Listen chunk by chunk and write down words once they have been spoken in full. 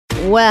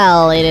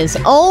Well, it is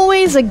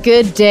always a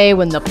good day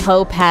when the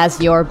Pope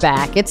has your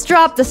back. It's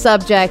Drop the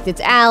Subject.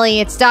 It's Allie.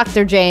 It's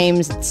Dr.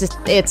 James.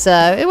 It's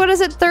what is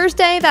it,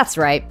 Thursday? That's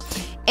right.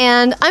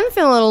 And I'm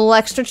feeling a little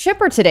extra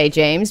chipper today,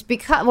 James,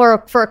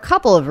 for a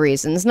couple of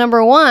reasons.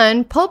 Number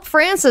one, Pope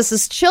Francis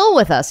is chill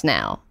with us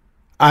now.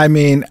 I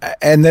mean,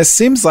 and this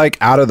seems like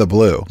out of the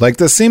blue. Like,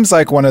 this seems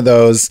like one of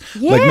those,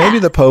 like maybe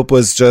the Pope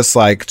was just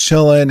like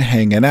chilling,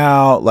 hanging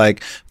out,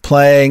 like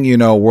playing,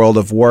 World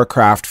of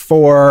Warcraft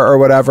 4 or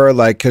whatever.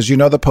 Like, because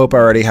the Pope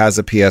already has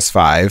a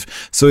PS5.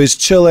 So he's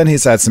chilling.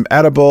 He's had some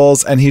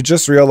edibles and he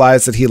just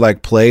realized that he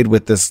like played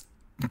with this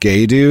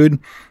gay dude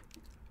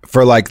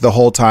for like the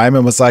whole time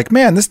and was like,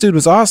 man, this dude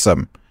was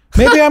awesome.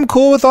 Maybe I'm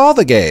cool with all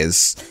the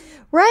gays.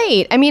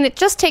 Right. I mean, it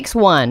just takes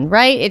one,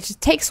 right? It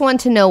just takes one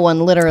to know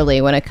one,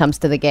 literally, when it comes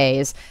to the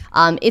gays.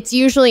 It's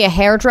usually a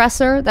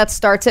hairdresser that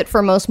starts it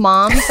for most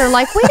moms. They're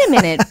like, wait a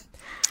minute,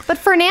 but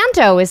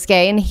Fernando is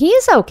gay and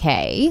he's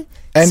okay.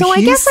 And so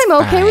I guess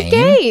I'm okay with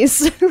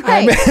gays.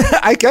 Right.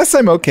 I guess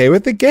I'm okay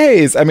with the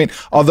gays. I mean,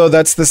 although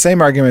that's the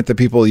same argument that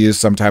people use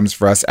sometimes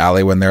for us,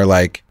 Allie, when they're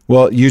like,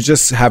 well, you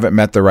just haven't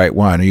met the right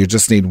one, or you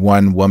just need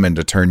one woman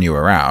to turn you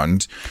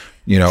around.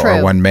 True.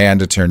 Or one man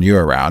to turn you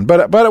around.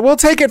 But we'll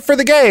take it for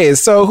the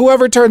gays. So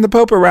whoever turned the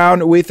Pope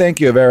around, we thank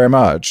you very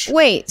much.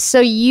 Wait, so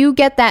you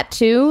get that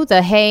too?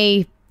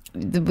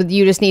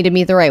 You just need to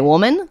meet the right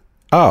woman?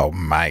 Oh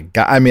my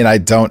God. I mean, I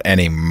don't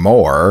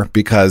anymore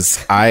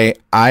because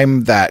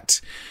I'm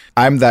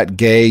that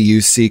gay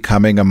you see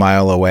coming a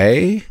mile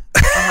away.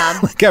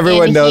 Like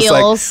everyone in knows,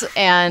 heels like,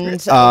 and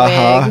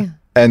wig.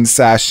 And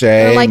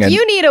sashaying. Like,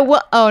 you need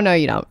oh, no,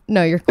 you don't.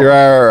 No, you're cool.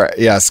 Right.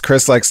 Yes.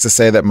 Chris likes to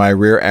say that my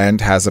rear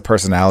end has a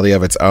personality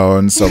of its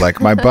own. So,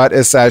 like, my butt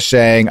is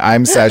sashaying.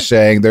 I'm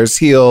sashaying. There's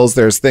heels.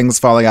 There's things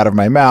falling out of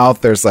my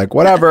mouth. There's, like,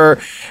 whatever.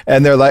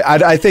 And they're like,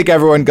 I think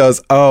everyone goes,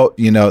 oh,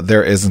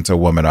 there isn't a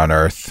woman on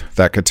earth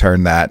that could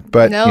turn that.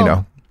 But,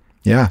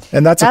 yeah.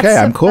 And that's okay.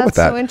 I'm cool with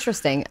that. That's so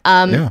interesting.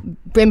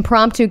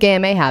 Impromptu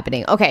GMA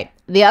happening. Okay.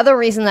 The other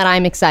reason that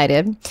I'm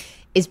excited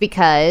is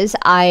because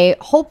I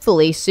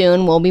hopefully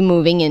soon will be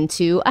moving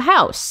into a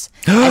house.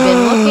 I've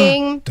been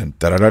looking,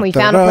 we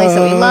found a place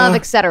that we love,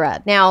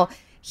 etc. Now,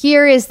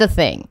 here is the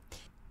thing.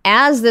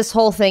 As this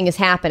whole thing is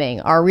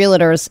happening, our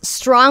realtors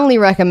strongly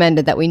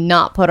recommended that we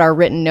not put our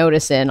written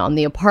notice in on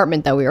the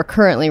apartment that we are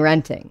currently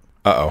renting.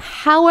 Uh-oh.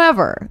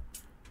 However,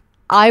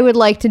 I would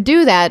like to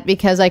do that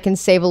because I can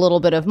save a little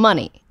bit of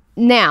money.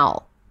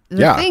 Now,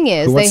 the thing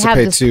is, who wants they have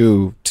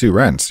to pay two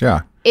rents,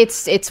 yeah.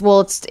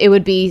 It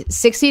would be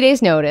 60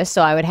 days notice,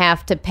 so I would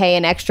have to pay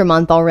an extra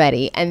month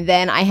already. And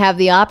then I have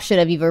the option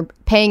of either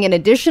paying an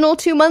additional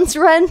 2 months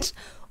rent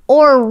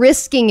or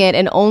risking it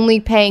and only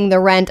paying the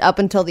rent up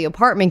until the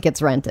apartment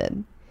gets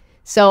rented.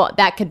 So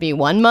that could be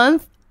 1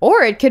 month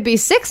or it could be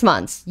 6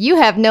 months. You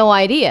have no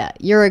idea.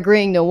 You're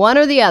agreeing to one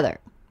or the other.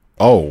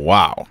 Oh,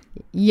 wow.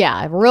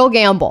 Yeah, real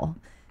gamble.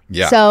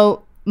 Yeah.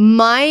 So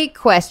my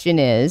question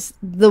is,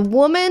 the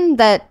woman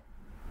that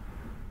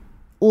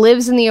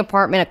lives in the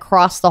apartment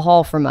across the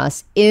hall from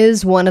us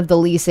is one of the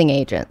leasing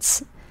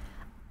agents.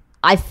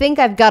 I think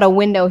I've got a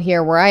window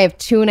here where I have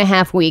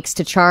 2.5 weeks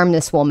to charm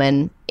this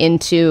woman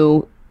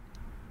into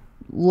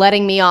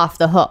letting me off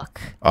the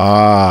hook.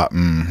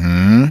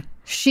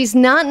 She's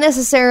not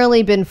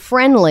necessarily been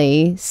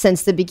friendly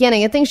since the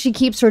beginning. I think she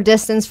keeps her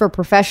distance for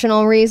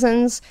professional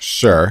reasons.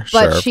 Sure,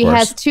 but she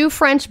has 2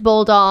 French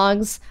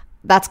bulldogs.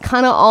 That's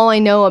kind of all I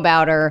know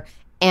about her.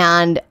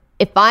 And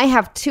if I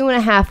have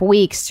 2.5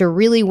 weeks to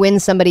really win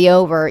somebody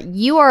over,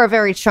 you are a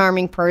very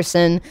charming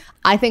person.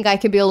 I think I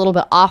could be a little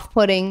bit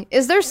off-putting.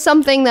 Is there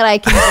something that I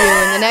can do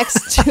in the next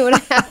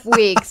 2.5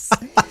 weeks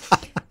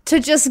to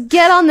just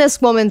get on this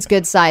woman's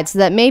good side so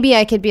that maybe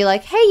I could be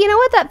like, hey, you know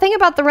what, that thing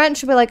about the rent?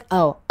 She'll be like,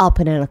 oh, I'll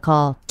put in a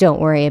call. Don't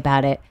worry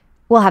about it.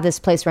 We'll have this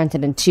place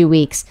rented in 2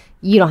 weeks.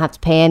 You don't have to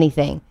pay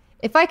anything.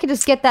 If I could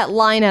just get that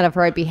line out of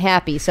her, I'd be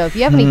happy. So if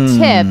you have any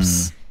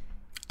tips...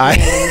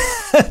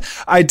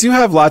 I do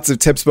have lots of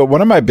tips, but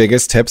one of my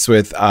biggest tips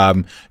with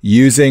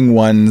using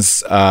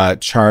one's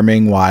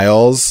charming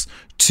wiles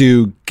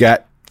to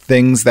get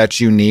things that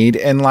you need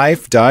in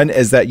life done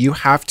is that you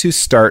have to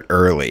start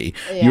early.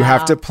 Yeah. You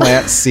have to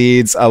plant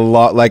seeds a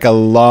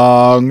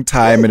long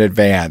time in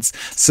advance.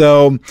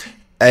 So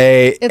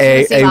it's going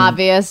to seem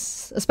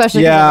obvious,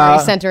 especially because I've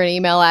already sent her an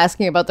email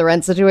asking about the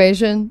rent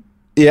situation.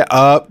 Yeah,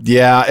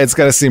 it's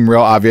going to seem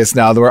real obvious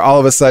now where all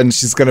of a sudden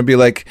she's going to be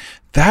like,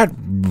 that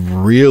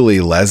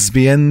really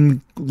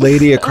lesbian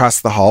lady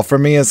across the hall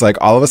from me is like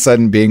all of a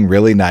sudden being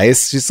really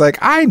nice. She's like,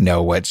 I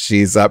know what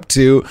she's up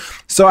to.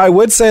 So I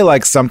would say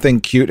like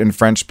something cute and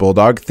French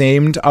bulldog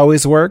themed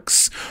always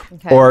works.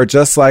 Okay. Or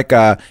just like,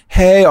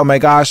 hey, oh my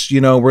gosh,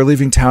 we're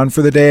leaving town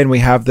for the day and we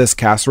have this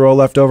casserole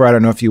left over. I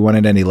don't know if you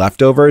wanted any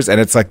leftovers.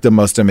 And it's like the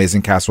most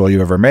amazing casserole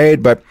you've ever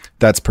made, but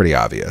that's pretty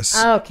obvious.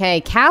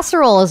 Okay.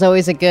 Casserole is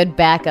always a good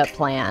backup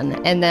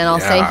plan. And then I'll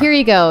say, here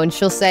you go. And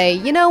she'll say,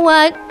 you know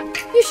what?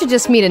 You should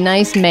just meet a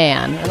nice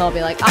man. And I'll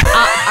be like, all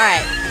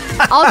right.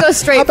 I'll go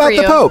straight for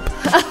you. How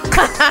about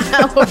the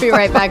Pope? We'll be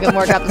right back with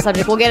more Drop the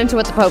Subject. We'll get into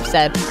what the Pope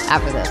said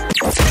after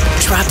this.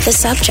 Drop the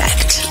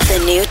Subject.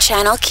 The new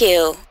Channel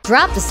Q.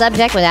 Drop the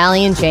Subject with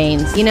Allie and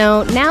James. You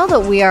know, now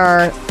that we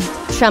are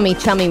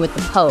chummy with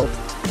the Pope,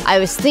 I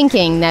was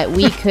thinking that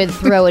we could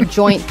throw a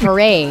joint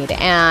parade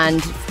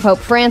and Pope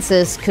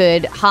Francis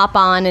could hop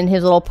on in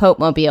his little Pope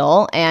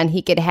mobile and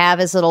he could have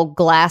his little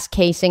glass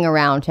casing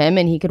around him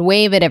and he could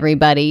wave at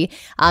everybody.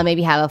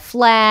 Maybe have a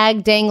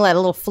flag, dangle at a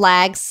little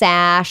flag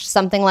sash,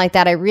 something like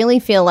that. I really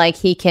feel like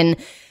he can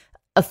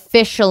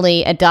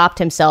officially adopt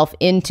himself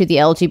into the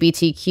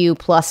LGBTQ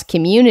plus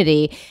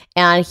community.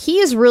 And he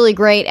is really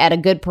great at a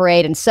good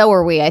parade, and so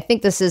are we. I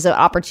think this is an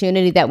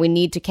opportunity that we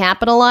need to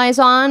capitalize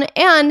on.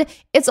 And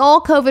it's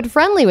all COVID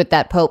friendly with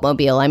that Pope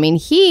mobile. I mean,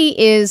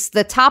 he is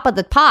the top of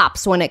the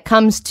pops when it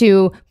comes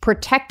to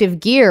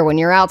protective gear when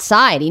you're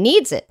outside. He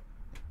needs it.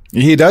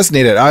 He does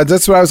need it.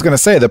 That's what I was going to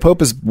say. The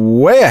Pope is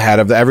way ahead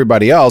of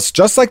everybody else,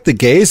 just like the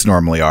gays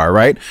normally are,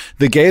 right?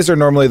 The gays are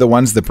normally the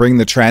ones that bring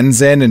the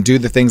trends in and do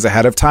the things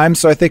ahead of time.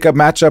 So I think a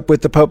matchup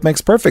with the Pope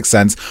makes perfect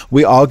sense.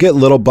 We all get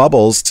little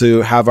bubbles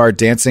to have our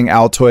dancing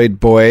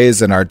Altoid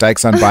boys and our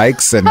dykes on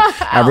bikes, and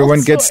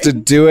everyone gets to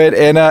do it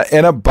in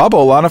a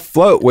bubble on a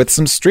float with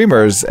some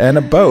streamers and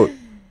a boat.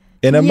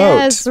 In a moat.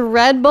 Yes,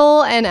 Red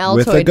Bull and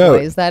Altoid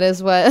boys. That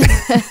is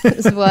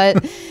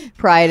what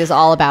Pride is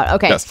all about.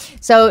 Okay, yes.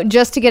 So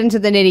just to get into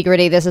the nitty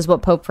gritty, this is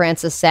what Pope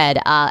Francis said.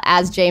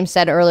 As James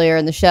said earlier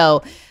in the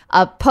show,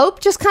 Pope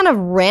just kind of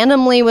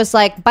randomly was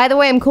like, by the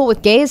way, I'm cool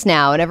with gays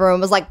now. And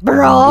everyone was like,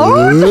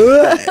 bro.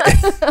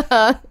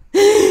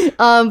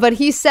 But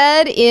he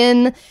said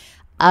in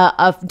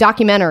a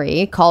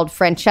documentary called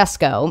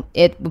Francesco.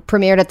 It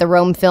premiered at the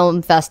Rome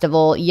Film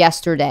Festival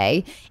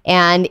yesterday.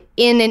 And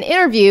in an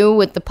interview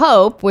with the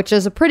Pope, which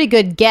is a pretty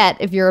good get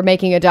if you're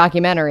making a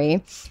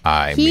documentary,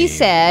 he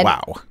said,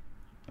 wow.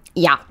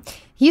 Yeah.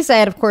 He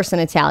said, of course, in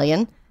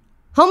Italian,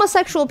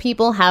 homosexual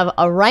people have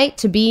a right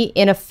to be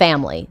in a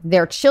family.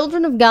 They're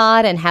children of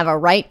God and have a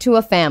right to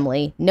a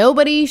family.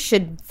 Nobody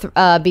should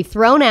be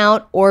thrown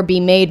out or be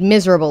made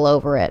miserable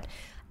over it.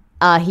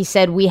 He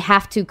said, we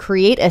have to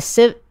create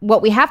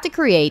what we have to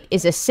create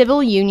is a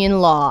civil union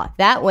law.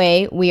 That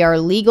way we are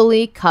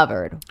legally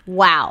covered.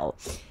 Wow.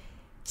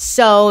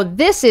 So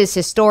this is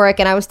historic.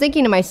 And I was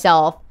thinking to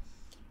myself,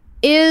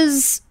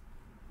 is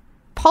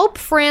Pope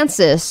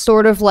Francis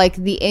sort of like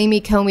the Amy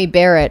Coney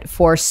Barrett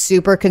for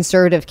super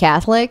conservative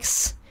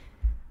Catholics?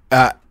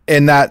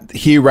 In that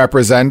he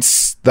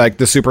represents like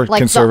the super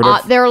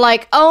conservative. They're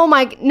like, oh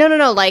my, no,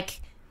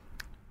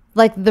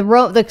 like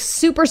the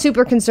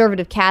super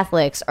conservative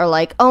Catholics are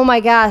like, oh my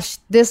gosh,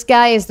 this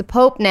guy is the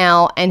Pope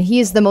now, and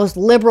he's the most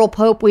liberal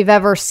Pope we've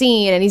ever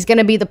seen, and he's going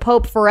to be the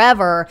Pope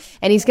forever,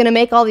 and he's going to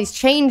make all these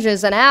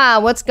changes, and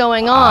what's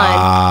going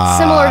on?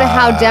 Similar to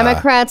how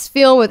Democrats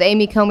feel with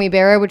Amy Coney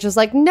Barrett, which is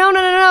like,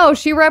 no,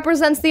 she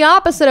represents the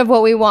opposite of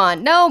what we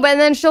want. No, but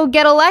then she'll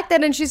get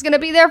elected, and she's going to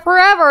be there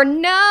forever.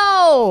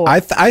 No.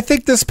 I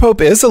think this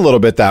Pope is a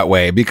little bit that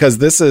way,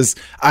 because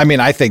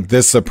I think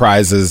this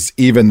surprises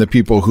even the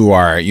people who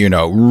are,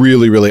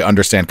 really, really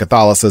understand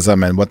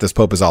Catholicism and what this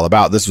Pope is all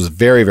about. This was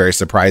very, very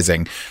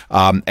surprising.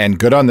 And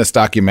good on this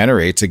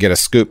documentary to get a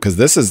scoop, because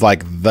this is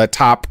like the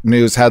top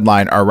news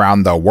headline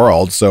around the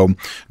world. So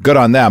good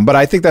on them. But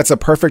I think that's a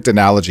perfect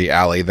analogy,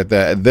 Allie,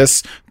 that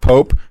this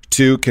Pope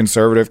to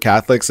conservative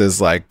Catholics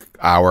is like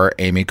our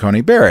Amy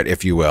Coney Barrett,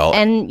 if you will.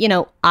 And,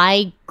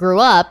 I grew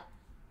up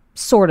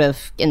sort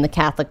of in the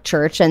Catholic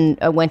Church and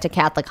went to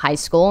Catholic high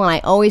school. And I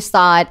always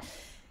thought,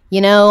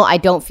 I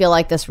don't feel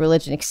like this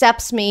religion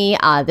accepts me.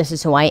 This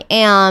is who I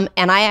am.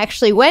 And I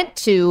actually went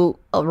to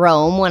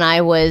Rome when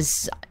I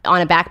was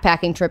on a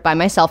backpacking trip by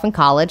myself in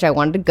college. I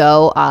wanted to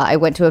go. I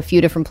went to a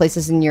few different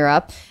places in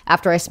Europe.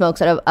 After I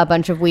smoked a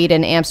bunch of weed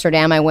in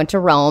Amsterdam, I went to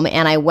Rome,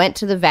 and I went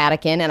to the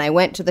Vatican, and I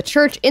went to the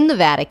church in the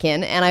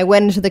Vatican, and I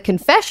went into the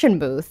confession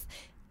booth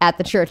at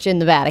the church in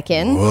the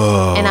Vatican.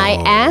 Whoa. And I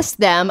asked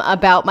them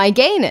about my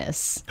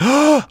gayness.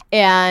 And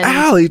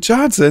Allie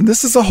Johnson,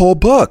 this is a whole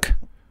book.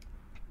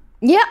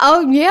 Yeah.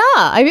 Oh, yeah.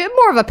 I mean,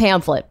 more of a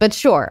pamphlet, but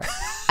sure.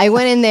 I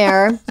went in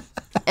there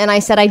and I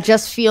said, I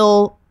just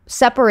feel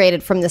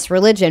separated from this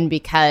religion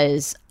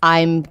because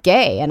I'm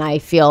gay, and I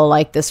feel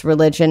like this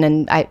religion,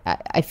 and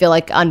I feel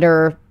like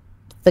under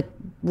the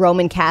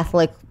Roman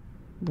Catholic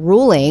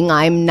ruling,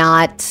 I'm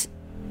not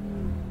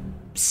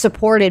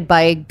supported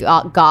by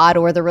God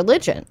or the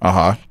religion.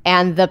 Uh-huh.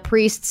 And the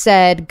priest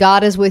said,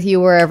 God is with you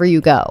wherever you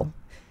go.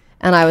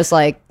 And I was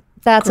like,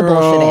 that's a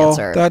bullshit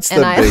answer. That's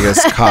the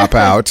biggest cop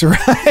out, right?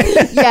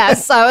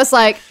 Yes. I was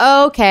like,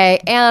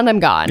 okay, and I'm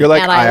gone. You're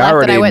like, and I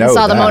left and I went and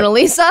saw that. the Mona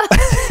Lisa.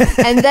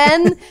 And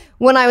then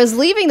when I was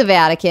leaving the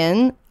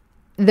Vatican,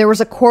 there was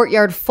a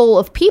courtyard full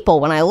of people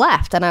when I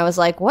left. And I was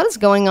like, what is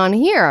going on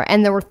here?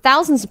 And there were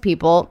thousands of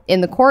people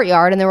in the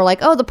courtyard, and they were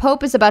like, oh, the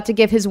Pope is about to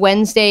give his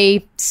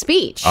Wednesday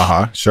speech.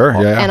 Uh-huh. Sure.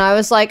 Yeah. And I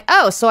was like,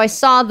 oh, so I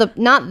saw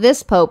not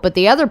this Pope, but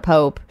the other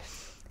Pope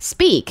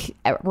speak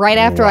right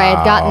after I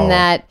had gotten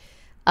that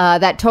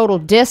total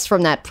diss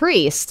from that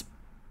priest.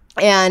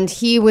 And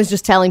he was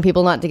just telling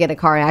people not to get in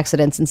car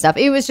accidents and stuff.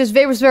 It was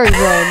very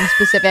Rome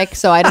specific,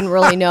 so I didn't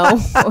really know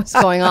what was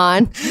going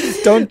on.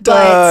 Don't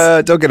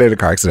get into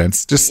car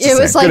accidents. It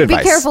was like, be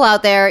careful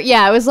out there.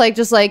 Yeah, it was like,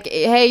 just like,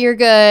 hey, you're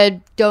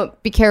good.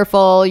 Don't be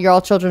careful. You're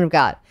all children of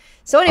God.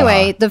 So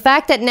anyway, the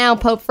fact that now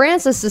Pope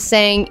Francis is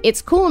saying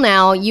it's cool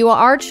now, you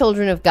are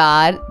children of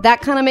God,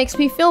 that kind of makes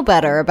me feel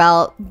better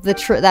about the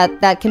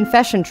that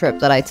confession trip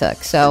that I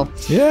took. So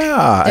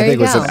yeah, I think it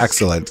was an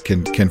excellent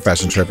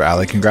confession trip,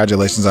 Allie.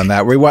 Congratulations on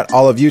that. We want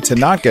all of you to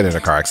not get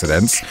into car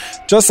accidents,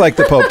 just like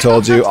the Pope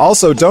told you.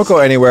 Also, don't go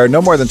anywhere.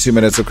 No more than 2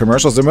 minutes of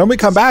commercials. And when we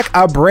come back,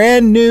 a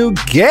brand new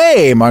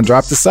game on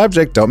Drop the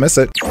Subject. Don't miss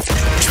it.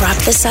 Drop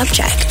the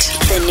Subject.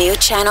 The new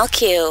Channel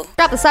Q.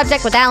 Drop the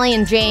Subject with Allie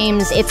and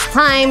James. It's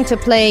time to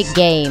play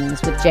games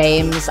with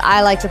James.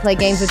 I like to play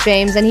games with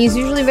James, and he's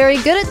usually very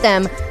good at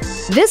them.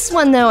 This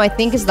one, though, I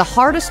think is the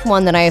hardest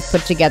one that I have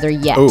put together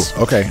yet. Oh,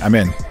 okay. I'm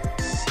in.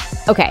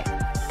 Okay.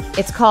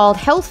 It's called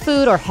Health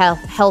Food or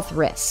Health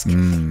Risk.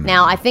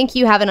 Now, I think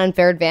you have an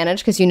unfair advantage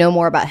because you know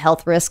more about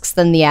health risks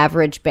than the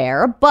average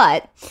bear,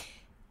 but...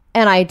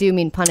 And I do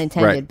mean pun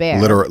intended,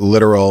 bear.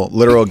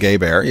 Literal gay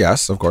bear.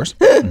 Yes, of course.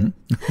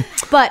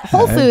 But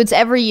Whole Foods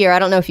every year, I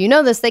don't know if you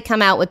know this, they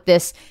come out with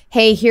this,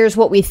 hey, here's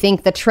what we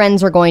think the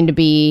trends are going to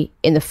be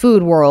in the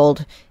food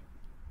world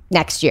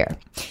next year.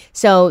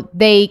 So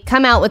they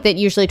come out with it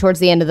usually towards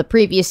the end of the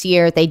previous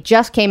year. They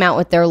just came out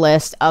with their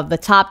list of the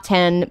top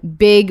 10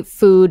 big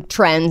food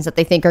trends that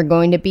they think are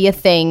going to be a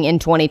thing in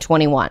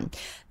 2021.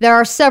 There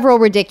are several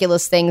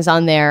ridiculous things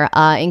on there,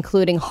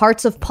 including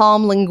hearts of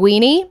palm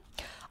linguine,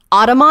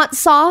 Automat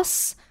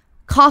sauce,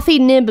 coffee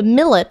nib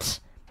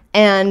millet,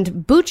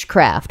 and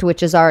Boochcraft,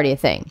 which is already a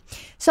thing.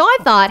 So I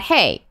thought,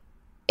 hey,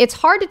 it's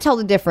hard to tell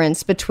the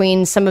difference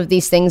between some of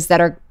these things that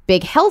are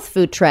big health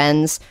food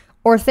trends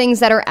or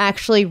things that are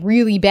actually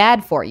really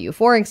bad for you.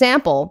 For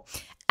example,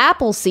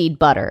 apple seed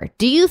butter.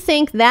 Do you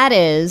think that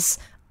is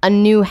a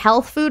new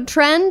health food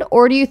trend,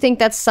 or do you think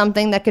that's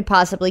something that could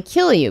possibly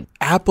kill you?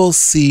 Apple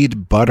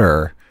seed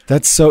butter.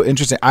 That's so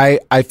interesting. I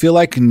feel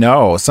like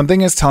no.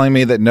 Something is telling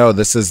me that no,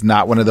 this is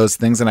not one of those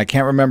things. And I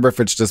can't remember if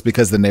it's just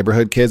because the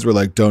neighborhood kids were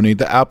like, don't eat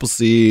the apple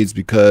seeds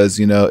because,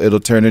 it'll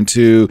turn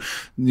into,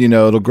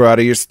 it'll grow out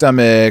of your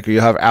stomach or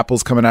you'll have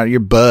apples coming out of your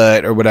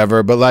butt or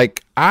whatever. But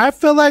like, I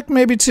feel like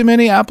maybe too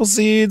many apple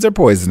seeds are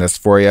poisonous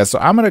for you. So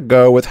I'm going to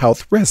go with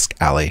health risk,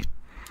 Allie.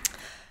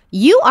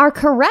 You are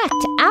correct.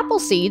 Apple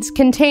seeds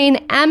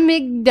contain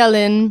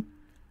amygdalin,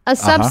 a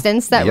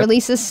substance that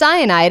releases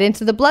cyanide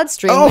into the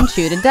bloodstream when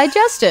chewed and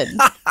digested.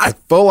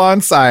 Full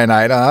on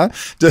cyanide, huh?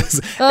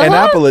 Just an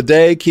apple a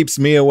day keeps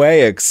me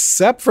away,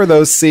 except for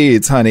those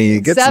seeds,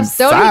 honey. Get some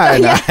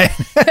cyanide.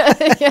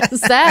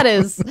 Yes, that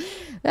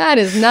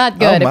is not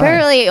good.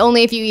 Apparently,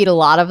 only if you eat a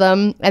lot of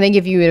them. I think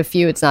if you eat a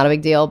few, it's not a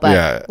big deal.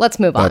 But let's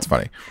move on. That's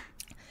funny.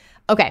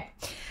 Okay.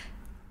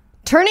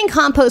 Turning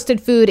composted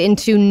food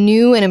into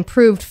new and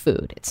improved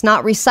food. It's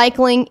not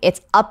recycling,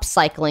 it's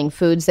upcycling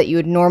foods that you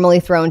would normally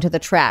throw into the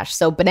trash.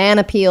 So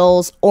banana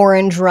peels,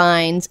 orange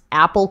rinds,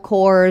 apple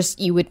cores,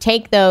 you would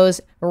take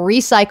those,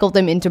 recycle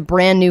them into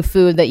brand new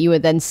food that you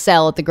would then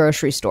sell at the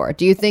grocery store.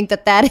 Do you think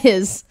that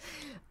is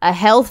a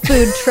health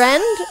food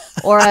trend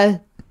or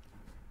a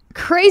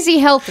crazy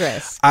health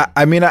risk?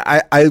 I mean,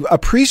 I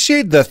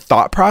appreciate the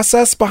thought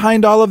process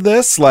behind all of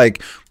this.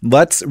 Like,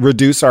 let's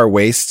reduce our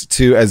waste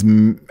to as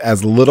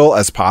little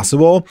as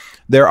possible.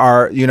 There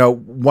are,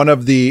 one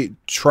of the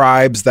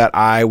tribes that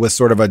I was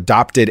sort of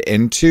adopted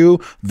into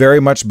very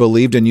much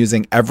believed in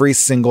using every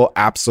single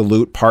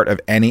absolute part of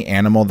any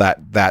animal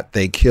that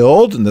they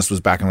killed. And this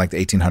was back in like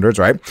the 1800s,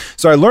 right?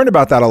 So I learned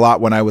about that a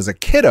lot when I was a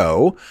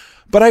kiddo.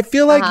 But I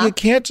feel like you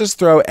can't just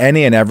throw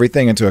any and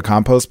everything into a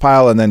compost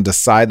pile and then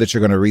decide that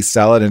you're going to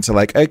resell it into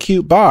like a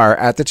cute bar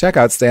at the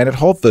checkout stand at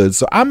Whole Foods.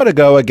 So I'm going to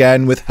go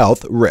again with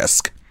health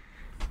risk.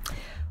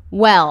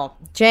 Well,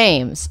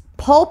 James,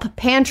 Pulp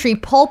Pantry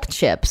pulp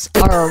chips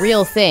are a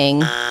real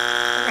thing,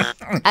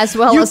 as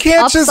well as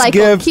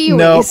upcycled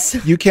kiwis.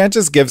 No, you can't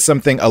just give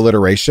something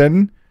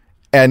alliteration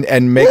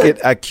and make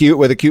it cute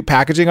with a cute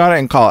packaging on it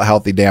and call it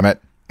healthy, damn it.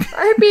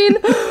 I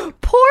mean,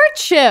 poor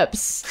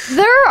chips.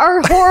 There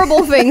are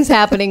horrible things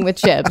happening with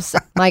chips.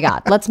 My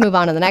God. Let's move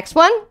on to the next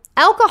one.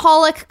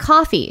 Alcoholic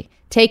coffee.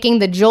 Taking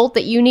the jolt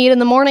that you need in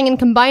the morning and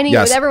combining it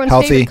with everyone's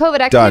favorite COVID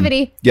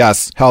activity. Done.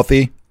 Yes,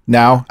 healthy.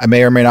 Now, I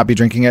may or may not be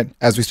drinking it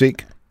as we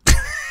speak.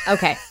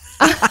 Okay.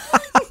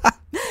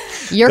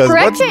 You're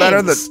correct, James. What's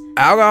better than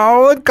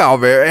alcoholic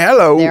coffee?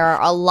 Hello. There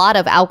are a lot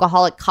of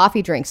alcoholic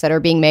coffee drinks that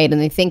are being made,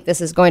 and they think this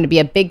is going to be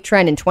a big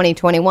trend in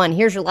 2021.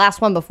 Here's your last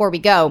one before we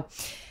go.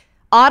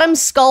 Autumn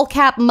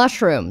skullcap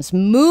mushrooms.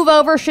 Move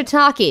over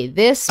shiitake.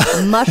 This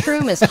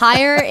mushroom is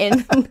higher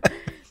in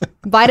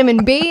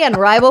vitamin B and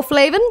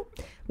riboflavin,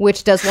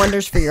 which does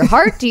wonders for your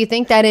heart. Do you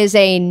think that is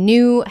a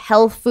new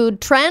health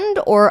food trend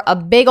or a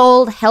big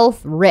old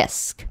health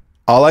risk?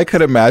 All I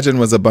could imagine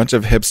was a bunch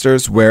of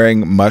hipsters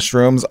wearing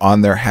mushrooms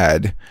on their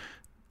head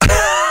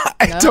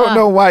I don't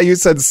know why you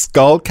said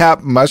skull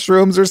cap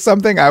mushrooms or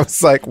something. I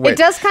was like, wait. It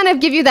does kind of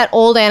give you that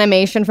old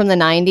animation from the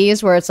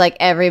 90s where it's like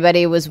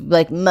everybody was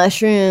like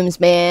mushrooms,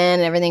 man.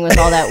 And everything was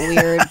all that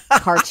weird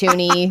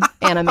cartoony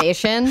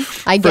animation.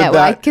 I get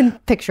why. I can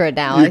picture it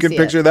now. You can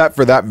picture that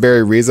for that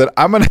very reason.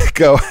 I'm going to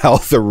go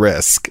health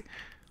risk.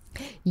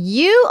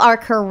 You are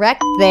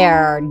correct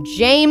there.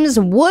 James,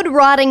 wood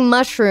rotting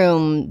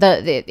mushroom.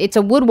 It's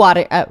a wood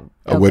rotting...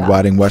 wood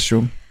rotting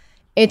mushroom?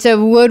 It's a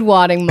wood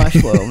rotting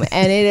mushroom,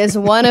 and it is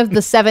one of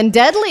the 7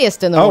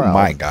 deadliest in the world. Oh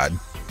my God.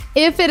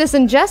 If it is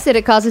ingested,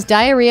 it causes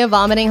diarrhea,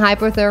 vomiting,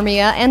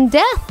 hypothermia, and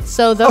death.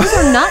 So those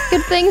are not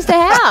good things to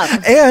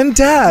have. And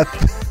death.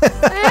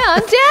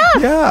 And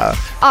death. Yeah.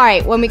 All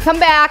right, when we come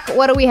back,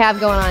 what do we have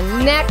going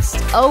on next?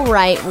 Oh,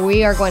 right,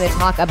 we are going to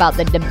talk about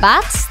the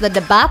debates. The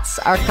debates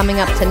are coming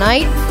up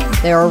tonight.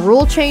 There are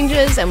rule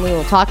changes, and we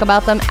will talk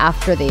about them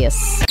after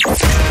this.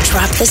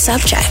 Drop the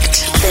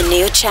subject. The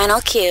new Channel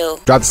Q.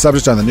 Drop the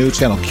subject on the new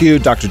Channel Q.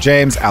 Dr.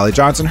 James, Allie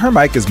Johnson, her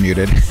mic is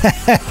muted.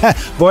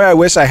 Boy, I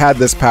wish I had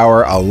this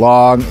power a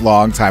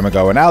long time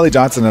ago when Allie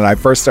Johnson and I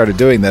first started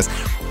doing this.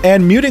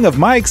 And muting of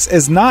mics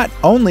is not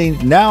only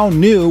now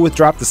new with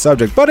Drop the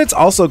Subject, but it's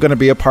also going to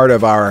be a part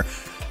of our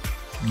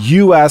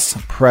U.S.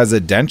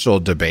 presidential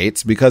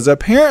debates because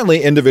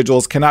apparently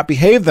individuals cannot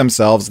behave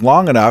themselves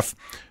long enough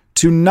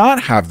to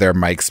not have their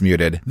mics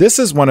muted. This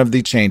is one of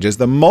the changes,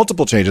 the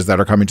multiple changes that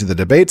are coming to the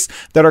debates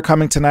that are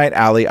coming tonight.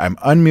 Allie, I'm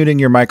unmuting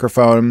your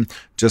microphone.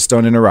 Just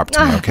don't interrupt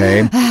me,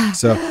 okay?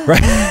 So,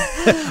 right.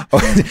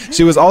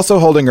 She was also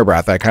holding her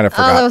breath. I kind of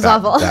forgot that was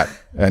awful. That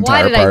entire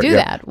Why did part. I do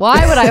that?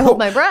 Why would I hold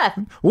my breath?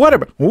 What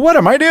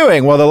am I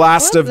doing? Well, the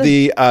last of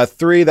the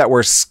 3 that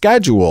were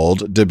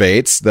scheduled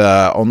debates,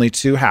 the only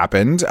 2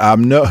 happened.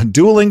 No,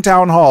 dueling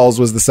town halls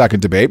was the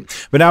second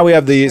debate, but now we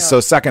have the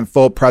second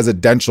full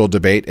presidential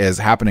debate is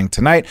happening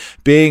tonight,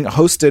 being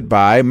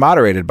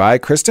moderated by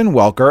Kristen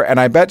Welker, and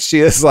I bet she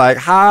is like,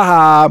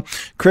 ha,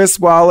 Chris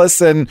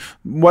Wallace and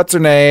what's her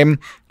name,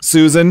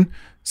 Susan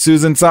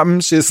something.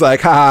 She's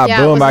like, ha,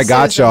 boom, I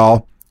got Susan.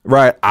 y'all.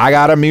 Right, I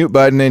got a mute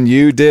button and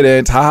you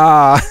didn't. Ha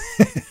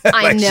ha.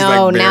 I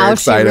know. Now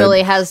excited. She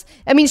really has.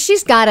 I mean,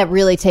 she's got to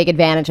really take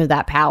advantage of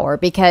that power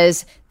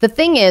because the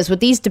thing is with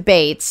these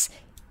debates,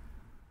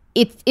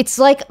 it's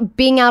like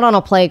being out on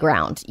a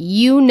playground.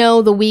 You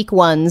know the weak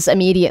ones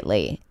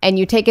immediately and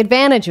you take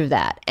advantage of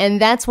that. And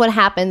that's what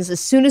happens as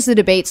soon as the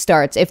debate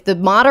starts. If the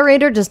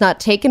moderator does not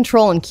take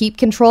control and keep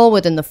control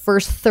within the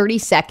first 30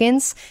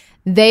 seconds,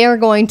 they are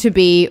going to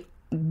be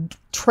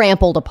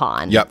trampled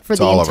upon for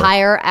the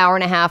entire hour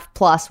and a half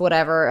plus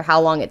whatever,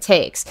 how long it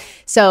takes.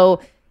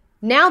 So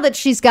now that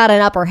she's got an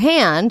upper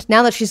hand,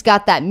 now that she's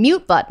got that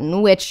mute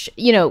button, which,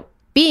 you know,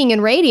 being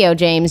in radio,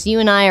 James, you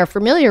and I are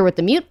familiar with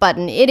the mute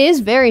button. It is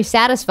very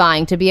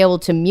satisfying to be able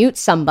to mute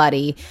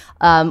somebody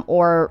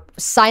or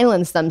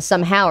silence them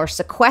somehow or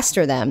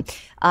sequester them.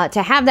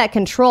 To have that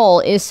control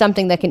is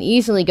something that can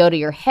easily go to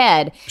your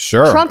head.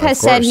 Sure, Trump has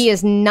said he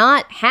is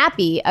not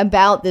happy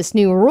about this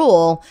new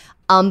rule,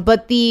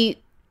 but the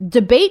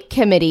debate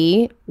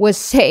committee was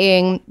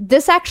saying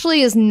this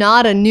actually is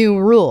not a new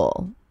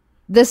rule.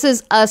 This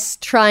is us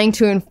trying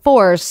to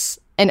enforce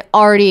an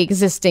already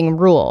existing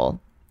rule.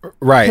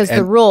 Right. Because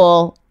the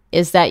rule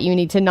is that you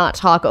need to not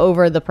talk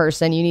over the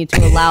person. You need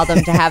to allow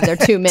them to have their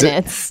 2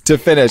 minutes to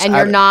finish. And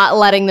you're not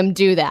letting them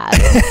do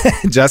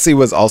that. Jesse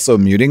was also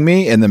muting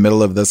me in the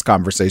middle of this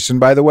conversation,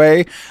 by the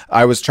way.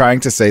 I was trying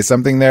to say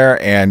something there,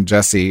 and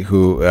Jesse,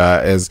 who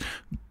is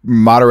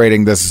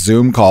moderating this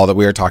Zoom call that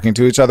we are talking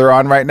to each other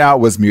on right now,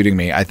 was muting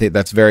me. I think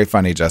that's very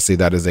funny, Jesse.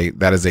 That is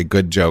a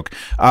good joke.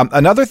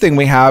 Another thing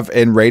we have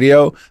in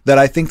radio that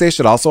I think they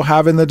should also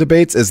have in the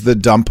debates is the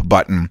dump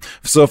button.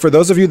 So for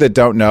those of you that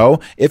don't know,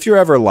 if you're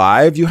ever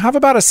live, you have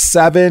about a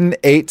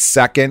 7-8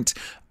 second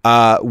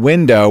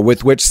window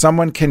with which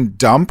someone can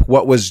dump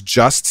what was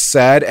just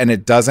said and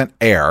it doesn't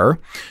air.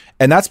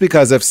 And that's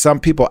because if some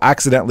people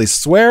accidentally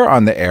swear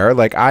on the air,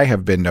 like I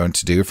have been known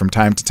to do from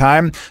time to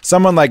time,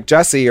 someone like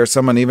Jesse or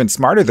someone even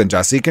smarter than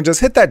Jesse can just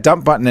hit that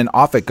dump button and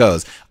off it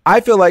goes. I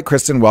feel like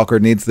Kristen Welker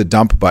needs the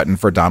dump button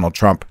for Donald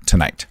Trump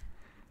tonight.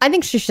 I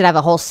think she should have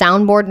a whole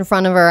soundboard in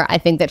front of her. I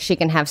think that she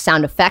can have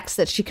sound effects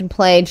that she can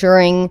play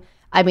during.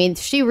 I mean,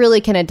 she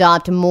really can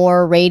adopt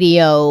more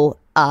radio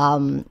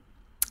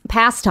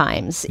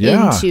pastimes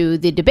into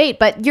the debate.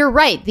 But you're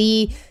right.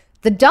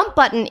 The dump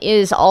button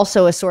is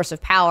also a source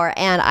of power,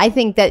 and I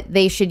think that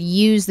they should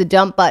use the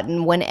dump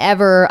button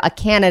whenever a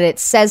candidate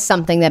says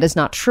something that is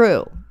not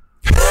true.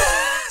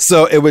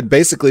 So it would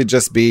basically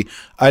just be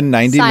a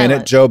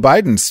 90-minute Joe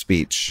Biden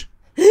speech.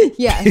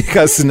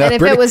 Yes. And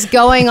if it was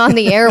going on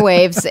the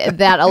airwaves,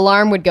 that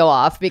alarm would go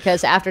off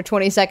because after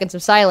 20 seconds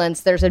of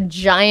silence, there's a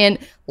giant,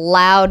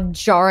 loud,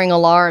 jarring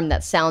alarm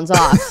that sounds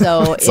off.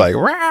 So it's like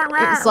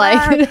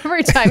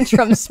every time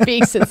Trump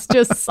speaks, it's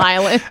just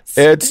silence.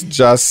 It's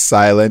just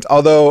silent.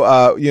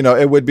 Although,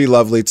 it would be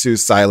lovely to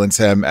silence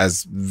him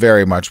as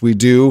very much we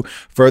do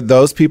for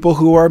those people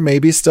who are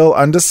maybe still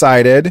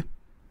undecided.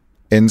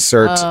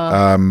 Insert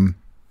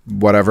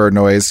whatever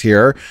noise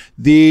here.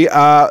 The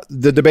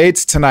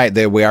debates tonight,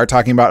 we are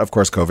talking about, of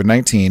course,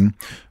 COVID-19.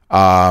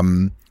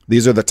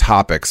 These are the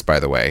topics, by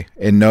the way,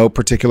 in no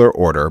particular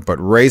order, but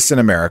race in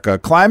America,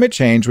 climate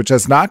change, which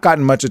has not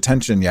gotten much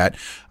attention yet.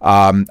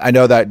 I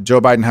know that Joe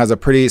Biden has a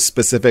pretty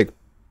specific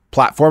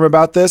platform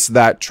about this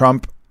that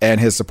Trump and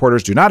his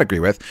supporters do not agree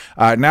with.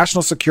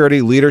 National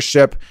security,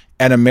 leadership,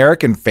 and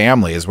American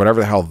families,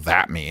 whatever the hell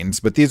that means.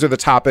 But these are the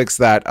topics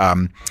that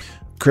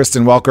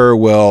Kristen Welker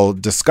will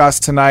discuss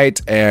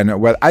tonight. And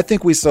I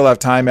think we still have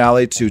time,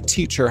 Allie, to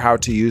teach her how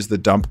to use the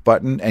dump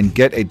button and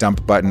get a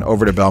dump button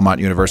over to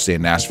Belmont University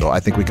in Nashville. I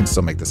think we can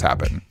still make this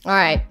happen. All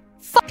right.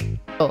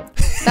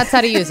 That's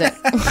how to use it.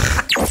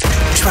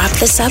 Drop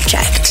the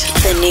subject.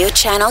 The new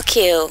Channel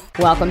Q.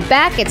 Welcome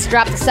back. It's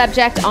Drop the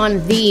Subject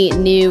on the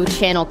new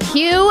Channel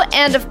Q.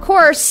 And of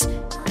course,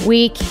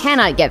 we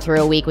cannot get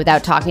through a week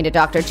without talking to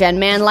Dr. Jen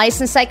Mann,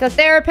 licensed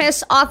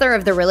psychotherapist, author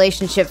of The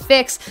Relationship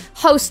Fix,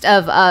 host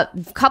of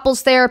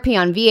Couples Therapy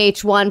on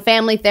VH1,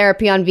 Family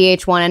Therapy on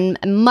VH1,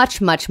 and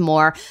much, much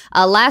more.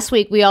 Last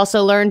week, we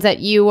also learned that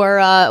you were,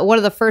 one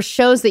of the first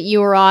shows that you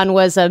were on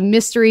was a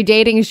mystery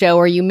dating show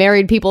where you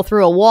married people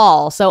through a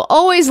wall. So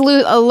always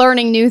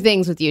learning new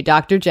things with you,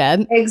 Dr.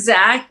 Jen.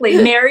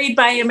 Exactly. Married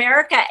by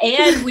America.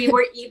 And we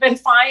were even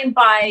fined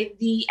by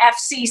the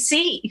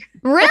FCC.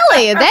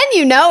 Really? Then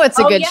you know it's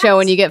a good show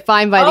when you get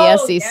fined by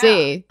the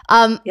SEC.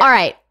 All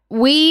right.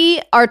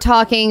 We are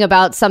talking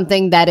about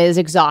something that is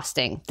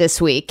exhausting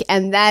this week,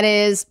 and that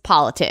is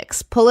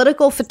politics.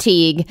 Political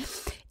fatigue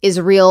is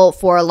real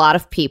for a lot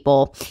of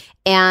people.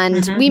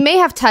 And we may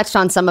have touched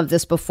on some of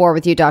this before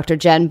with you, Dr.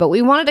 Jen, but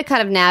we wanted to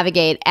kind of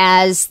navigate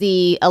as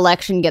the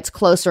election gets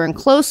closer and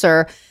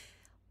closer.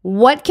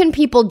 What can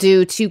people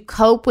do to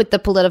cope with the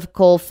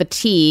political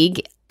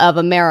fatigue of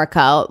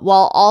America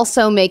while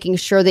also making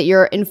sure that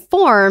you're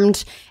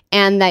informed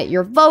and that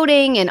you're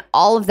voting and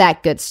all of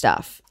that good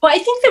stuff? Well, I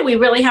think that we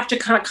really have to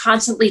kind of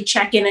constantly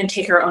check in and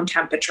take our own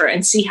temperature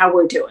and see how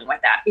we're doing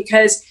with that.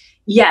 Because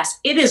yes,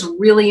 it is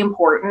really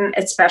important,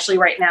 especially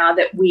right now,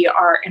 that we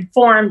are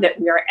informed,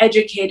 that we are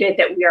educated,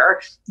 that we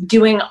are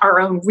doing our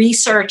own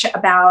research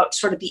about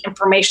sort of the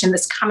information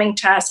that's coming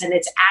to us and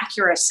its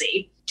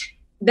accuracy.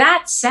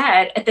 That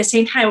said, at the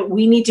same time,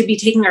 we need to be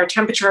taking our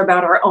temperature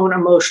about our own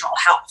emotional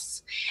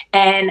health.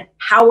 And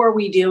how are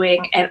we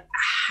doing, and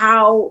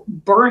how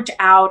burnt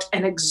out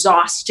and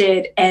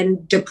exhausted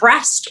and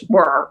depressed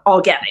we're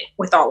all getting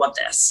with all of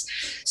this.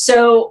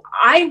 So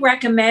I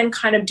recommend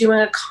kind of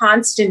doing a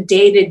constant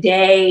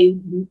day-to-day,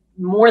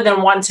 more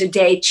than once a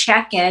day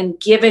check-in,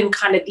 given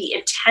kind of the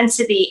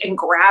intensity and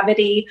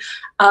gravity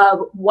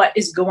of what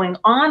is going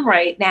on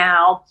right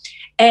now.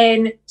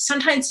 And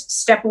sometimes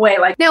step away.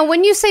 Now,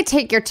 when you say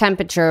take your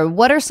temperature,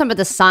 what are some of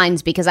the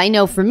signs? Because I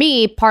know for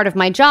me, part of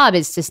my job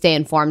is to stay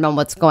informed on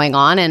what's going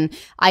on. And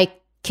I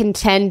can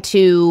tend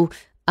to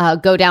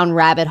go down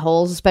rabbit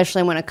holes,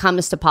 especially when it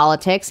comes to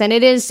politics. And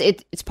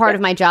it's part of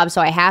my job,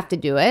 so I have to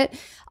do it.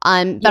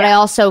 But I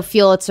also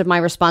feel it's my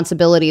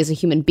responsibility as a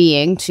human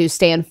being to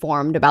stay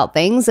informed about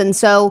things. And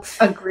so,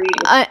 agreed.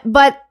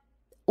 But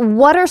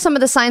what are some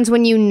of the signs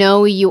when you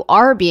know you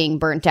are being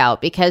burnt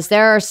out? Because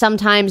there are some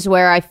times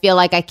where I feel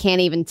like I can't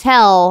even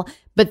tell,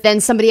 but then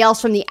somebody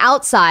else from the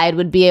outside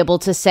would be able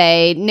to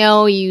say,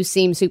 no, you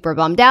seem super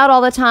bummed out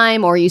all the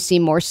time, or you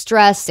seem more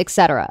stressed,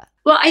 etc.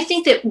 Well, I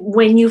think that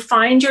when you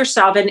find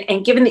yourself,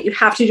 and given that you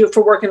have to do it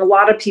for work, and a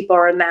lot of people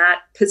are in that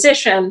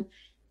position,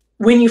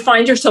 when you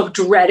find yourself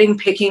dreading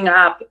picking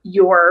up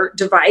your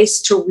device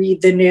to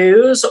read the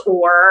news,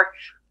 or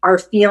are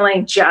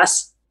feeling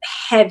just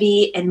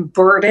heavy and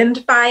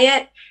burdened by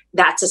it,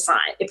 that's a sign.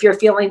 If you're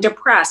feeling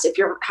depressed, if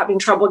you're having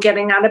trouble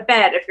getting out of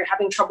bed, if you're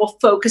having trouble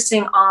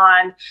focusing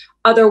on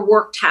other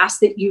work tasks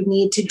that you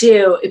need to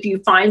do, if you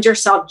find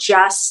yourself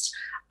just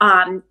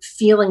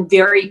feeling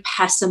very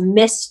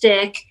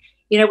pessimistic,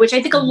 which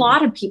I think a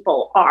lot of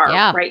people are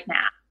right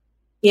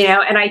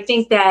now, and I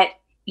think that,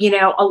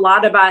 a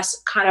lot of us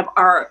kind of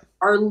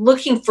are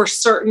looking for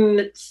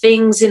certain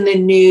things in the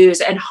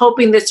news and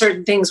hoping that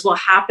certain things will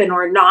happen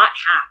or not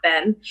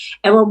happen.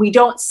 And when we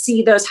don't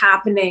see those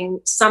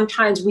happening,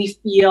 sometimes we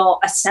feel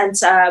a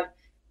sense of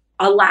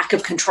a lack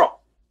of control.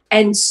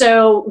 And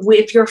so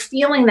if you're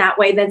feeling that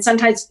way, then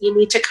sometimes you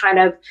need to kind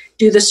of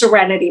do the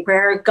serenity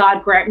prayer.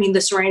 God, grant me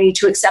the serenity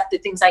to accept the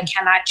things I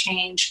cannot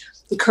change,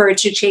 the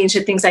courage to change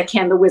the things I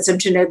can, the wisdom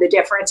to know the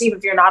difference. Even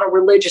if you're not a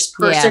religious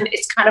person,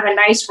 it's kind of a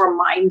nice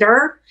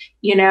reminder,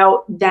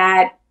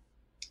 that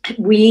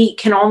we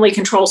can only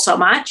control so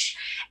much,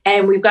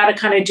 and we've got to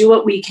kind of do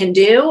what we can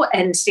do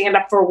and stand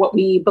up for what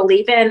we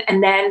believe in.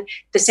 And then at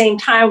the same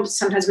time,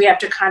 sometimes we have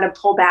to kind of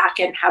pull back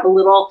and have a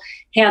little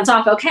hands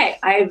off. Okay,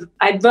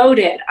 I've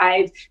voted,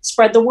 I've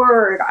spread the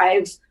word,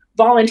 I've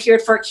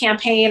volunteered for a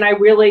campaign I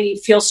really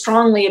feel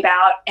strongly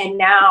about, and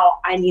now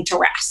I need to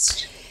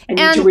rest. I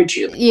need to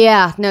rejuvenate.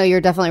 Yeah, no,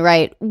 you're definitely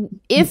right.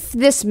 If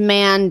this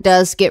man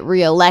does get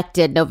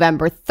reelected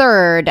November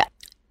 3rd,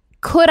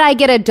 could I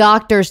get a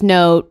doctor's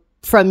note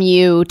from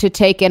you to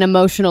take an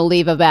emotional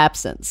leave of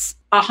absence.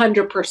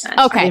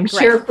 100%. Okay, I'm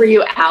great. here for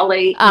you,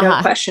 Allie. No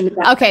question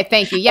about it. Okay,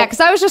 thank you. Yeah, because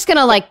I was just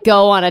gonna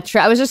go on a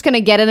trip. I was just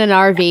gonna get in an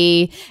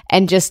RV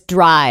and just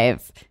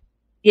drive.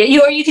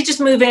 Yeah, or you could just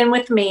move in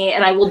with me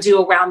and I will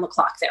do around the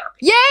clock therapy.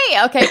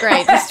 Yay! Okay,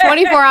 great. It's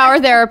 24-hour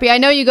therapy. I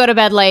know you go to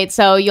bed late,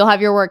 so you'll have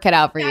your work cut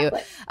out for you.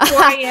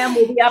 4 a.m.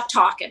 We'll be up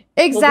talking.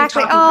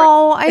 Exactly. We'll be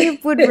talking I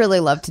would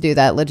really love to do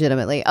that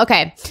legitimately.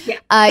 Okay.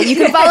 Yeah. You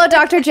can follow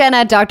Dr. Jen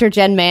at Dr.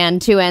 Jen Man,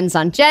 2 N's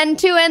on Jen,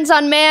 2 N's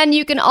on Man.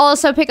 You can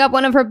also pick up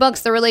one of her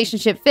books, The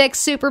Relationship Fix,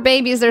 Super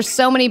Babies. There's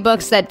so many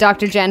books that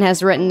Dr. Jen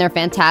has written. They're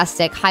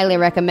fantastic. Highly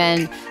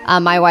recommend.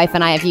 My wife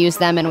and I have used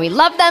them and we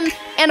love them.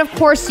 And of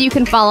course, you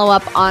can follow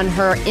up on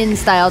her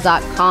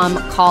InStyle.com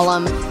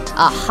column,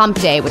 Hump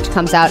Day, which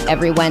comes out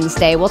every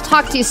Wednesday. We'll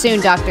talk to you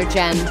soon, Dr.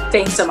 Jen.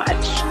 Thanks so much.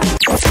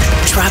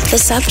 Drop the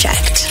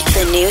subject.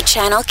 The new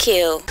Channel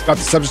Q. Got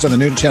the subject on the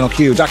new Channel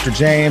Q. Dr.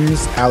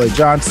 James, Allie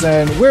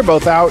Johnson. We're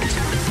both out.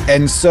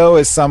 And so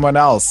is someone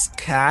else.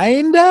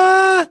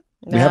 Kinda.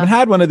 We haven't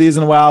had one of these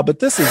in a while, but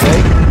this is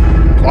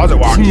a Closet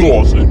Watch.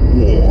 Closet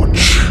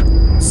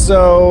Watch.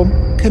 So,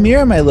 come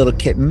here, my little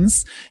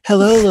kittens.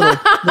 Hello,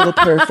 little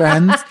purr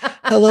friends.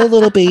 Hello,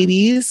 little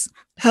babies.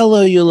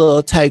 Hello, you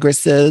little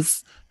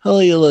tigresses. Hello,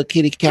 you little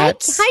kitty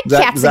cats. Hi,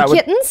 cats and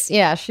kittens.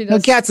 Yeah, she does. No,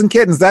 cats and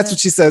kittens. That's what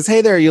she says.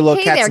 Hey there, you little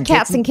Hey cats there, and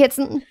cats kittens. and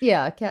kittens.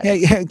 Yeah, cats.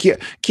 Hey,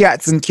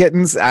 cats and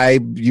kittens.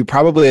 You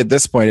probably at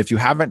this point, if you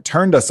haven't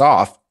turned us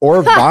off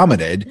or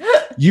vomited,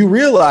 you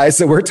realize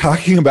that we're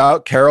talking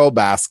about Carole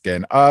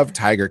Baskin of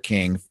Tiger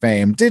King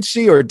fame. Did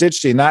she or did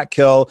she not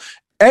kill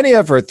any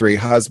of her 3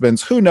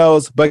 husbands? Who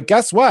knows? But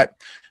guess what?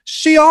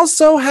 She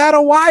also had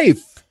a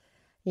wife.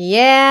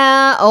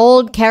 Yeah,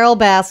 old Carole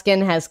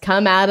Baskin has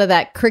come out of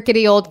that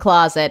crickety old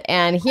closet,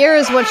 and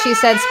here's what she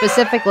said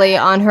specifically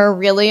on her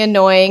really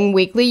annoying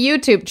weekly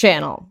YouTube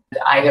channel.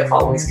 I have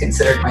always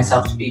considered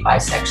myself to be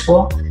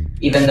bisexual.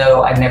 Even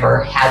though I've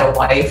never had a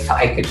wife,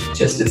 I could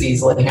just as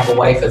easily have a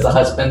wife as a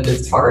husband.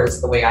 As far as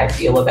the way I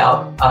feel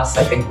about us,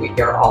 I think we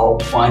are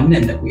all one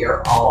and that we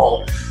are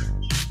all,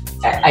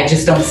 I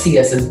just don't see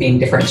us as being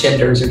different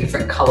genders or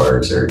different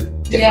colors or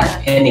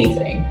different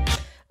anything.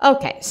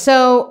 Okay,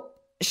 so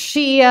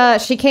she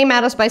came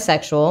at us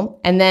bisexual,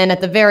 and then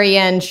at the very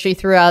end she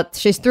threw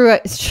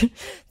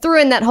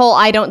in that whole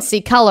 "I don't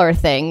see color"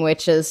 thing,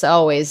 which is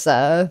always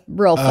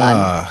real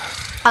fun.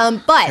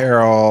 But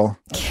Carole,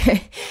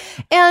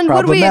 and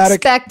would we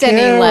expect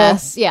any Carole.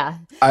 less? Yeah,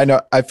 I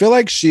know. I feel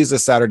like she's a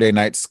Saturday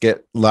night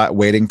skit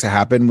waiting to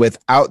happen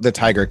without the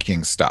Tiger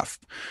King stuff,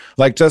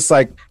 just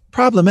like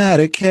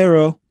problematic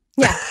Carole.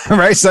 Yeah.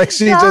 Right. It's like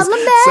she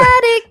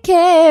problematic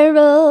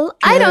Carole.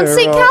 I don't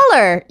see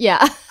color.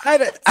 Yeah.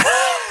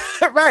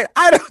 Right.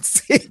 I don't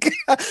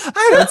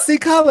see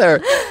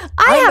color.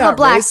 I have a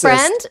black racist,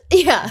 friend.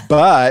 Yeah.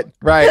 But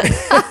right.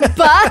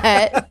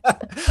 But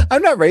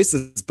I'm not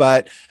racist,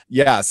 but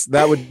yes,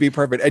 that would be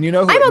perfect. And you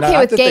know who, I'm okay not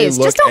with that they gays.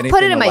 look Just don't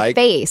put it anything in my alike,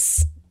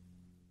 face.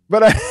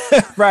 But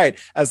right,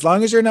 as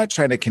long as you're not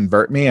trying to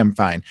convert me, I'm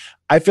fine.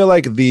 I feel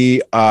like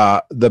the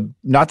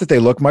not that they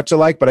look much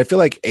alike, but I feel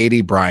like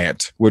Aidy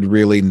Bryant would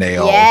really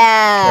nail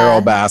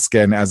Carole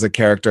Baskin as a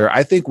character.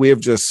 I think we have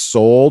just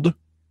sold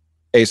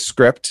a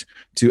script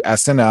to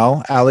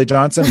SNL. Allie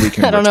Johnson, we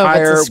can I don't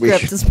retire. know if it's a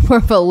script. It's more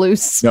of a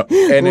loose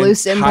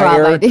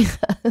improv idea.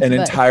 An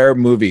entire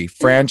movie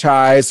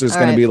franchise. There's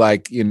going to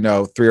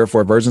be 3 or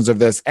 4 versions of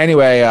this.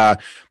 Anyway,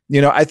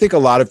 I think a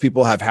lot of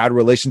people have had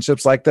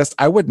relationships like this.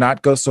 I would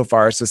not go so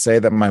far as to say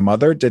that my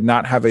mother did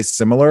not have a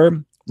similar,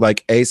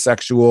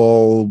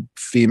 asexual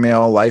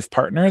female life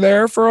partner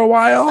there for a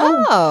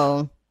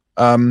while.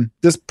 Oh.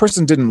 This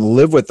person didn't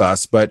live with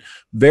us, but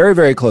very,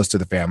 very close to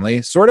the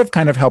family, sort of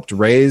kind of helped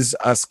raise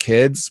us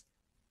kids,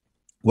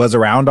 was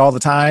around all the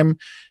time.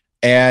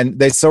 And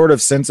they sort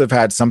of since have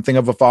had something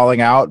of a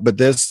falling out, but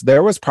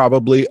there was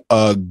probably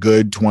a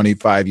good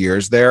 25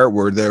 years there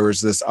where there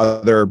was this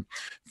other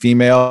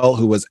female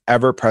who was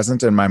ever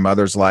present in my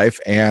mother's life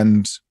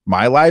and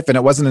my life. And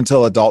it wasn't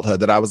until adulthood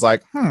that I was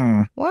like,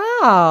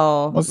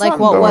 wow. What's What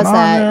going was on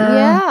that? there?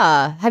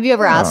 Yeah. Have you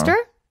ever asked her?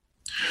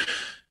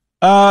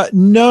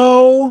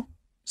 No,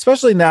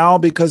 especially now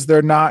because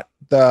they're not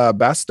the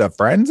best of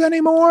friends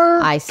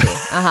anymore. I see.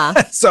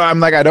 So I'm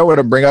like, I don't want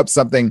to bring up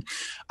something.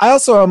 I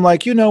also am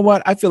like, you know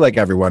what? I feel like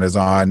everyone is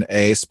on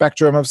a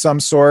spectrum of some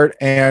sort.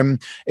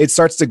 And it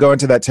starts to go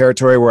into that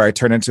territory where I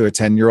turn into a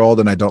 10-year-old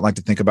and I don't like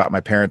to think about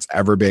my parents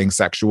ever being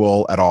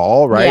sexual at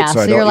all. Right. Yeah.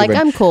 So you're like,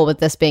 I'm cool with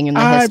this being in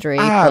the history.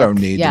 I don't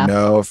need to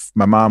know if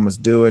my mom was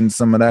doing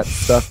some of that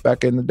stuff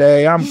back in the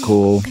day. I'm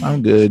cool.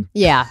 I'm good.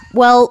 Yeah.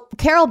 Well,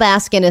 Carole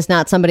Baskin is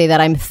not somebody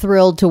that I'm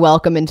thrilled to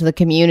welcome into the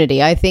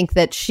community. I think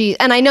that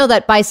and I know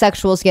that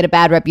bisexuals get a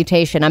bad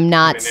reputation. I'm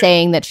not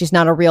saying that she's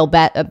not a real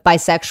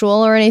bisexual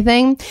or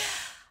anything.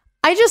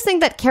 I just think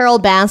that Carole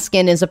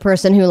Baskin is a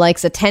person who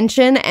likes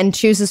attention and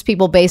chooses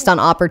people based on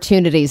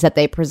opportunities that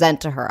they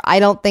present to her. I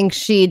don't think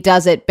she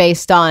does it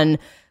based on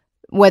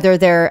whether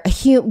they're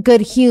a good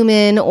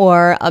human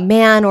or a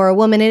man or a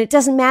woman. And it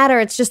doesn't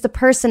matter. It's just the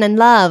person in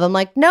love. I'm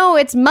like, no,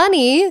 it's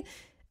money.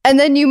 and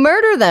then you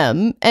murder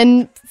them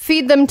and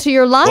feed them to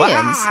your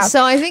lions. Blah.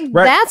 So I think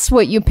Right. that's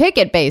what you pick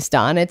it based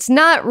on. It's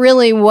not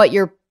really what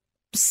your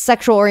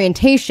sexual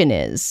orientation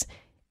is.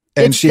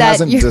 And it's she that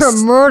hasn't you're a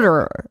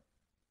murderer.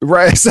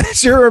 Right. So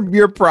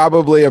you're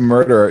probably a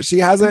murderer. She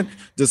hasn't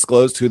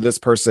disclosed who this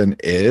person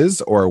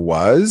is or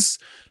was.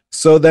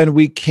 So then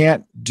we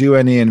can't do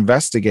any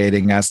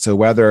investigating as to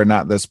whether or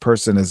not this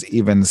person is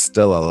even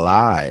still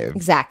alive.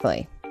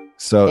 Exactly.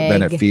 So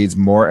then it Egg. feeds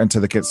more into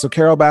the kids. So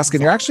Carol Baskin,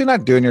 you're actually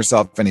not doing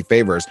yourself any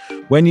favors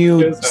when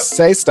you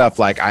say stuff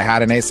like, I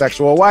had an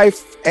asexual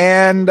wife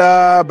and,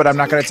 but I'm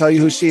not going to tell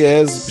you who she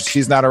is.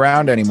 She's not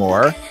around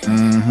anymore.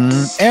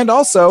 And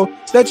also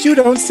that you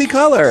don't see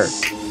color.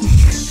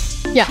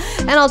 Yeah.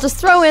 And I'll just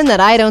throw in that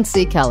I don't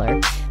see color.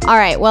 All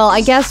right. Well,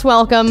 I guess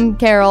welcome,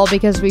 Carol,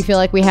 because we feel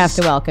like we have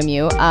to welcome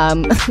you.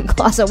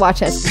 Closet Watch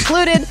has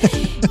concluded.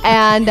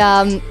 And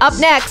up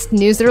next,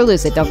 News It or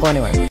Lose It. Don't go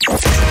anywhere.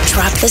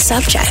 Drop the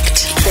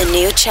subject. The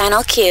new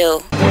Channel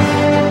Q.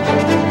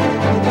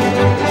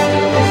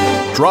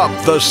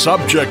 Drop the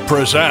Subject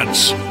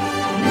presents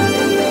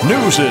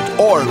News It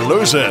or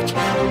Lose It.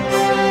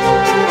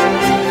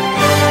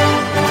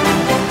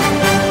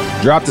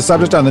 Drop the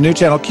subject on the new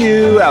Channel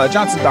Q. Allie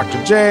Johnson,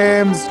 Dr.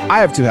 James. I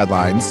have two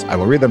headlines. I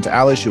will read them to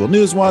Allie. She will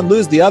news one,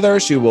 lose the other.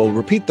 She will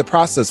repeat the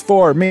process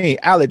for me.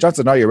 Allie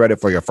Johnson, are you ready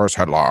for your first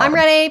headline? I'm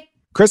ready.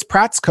 Chris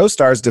Pratt's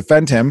co-stars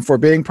defend him for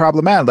being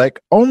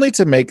problematic, only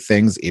to make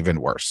things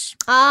even worse.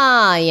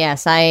 Ah,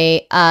 yes.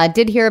 I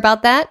did hear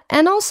about that.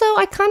 And also,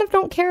 I kind of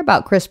don't care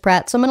about Chris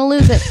Pratt, so I'm going to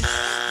lose it.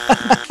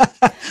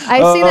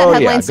 I've seen that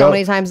headline so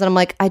many times, and I'm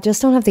like, I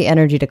just don't have the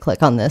energy to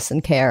click on this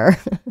and care.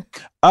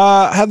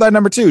 Headline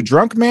number 2,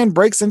 drunk man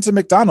breaks into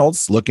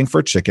McDonald's looking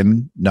for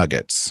chicken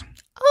nuggets.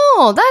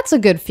 Oh, that's a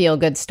good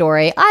feel-good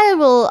story.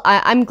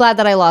 I'm glad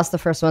that I lost the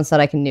first one so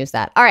that I can news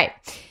that. All right.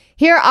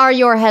 Here are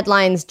your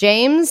headlines,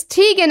 James.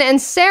 Tegan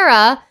and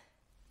Sarah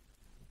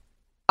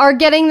are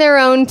getting their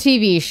own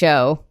TV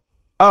show.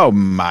 Oh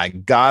my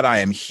God, I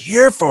am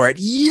here for it.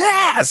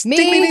 Yes! Me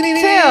Ding, ding, ding, ding,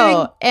 too.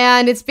 ding.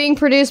 And it's being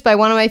produced by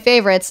one of my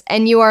favorites,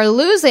 and you are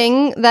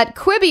losing that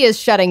Quibi is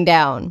shutting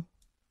down.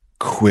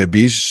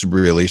 Quibi's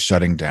really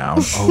shutting down.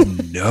 Oh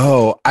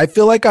no. I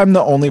feel like I'm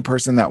the only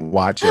person that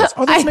watches.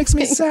 Oh, this makes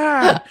me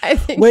sad. I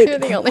think Wait, you're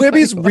the only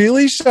Quibi's one.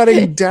 really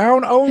shutting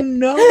down? Oh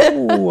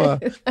no.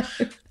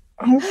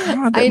 Oh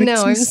God, that I makes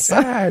know. me I'm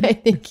sad.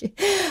 sorry.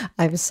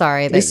 I'm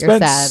sorry They that you're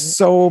spent sad.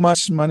 so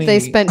much money.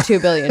 They spent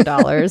 $2 billion.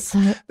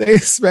 They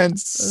spent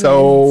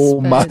so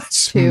They spent much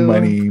 $2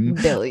 money.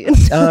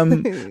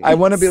 billion. I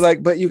want to be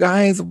like, but you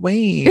guys,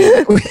 wait.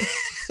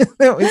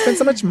 We spent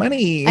so much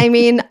money. I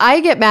mean, I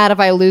get mad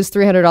if I lose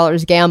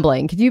 $300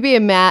 gambling. Could you be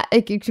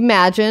could you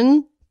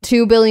imagine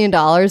 $2 billion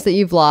that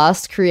you've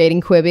lost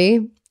creating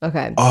Quibi?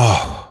 Okay.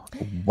 Oh,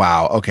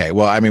 wow. Okay.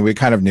 Well, I mean, we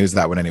kind of news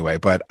that one anyway.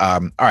 But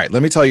all right,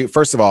 let me tell you,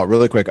 first of all,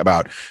 really quick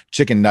about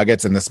chicken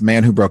nuggets and this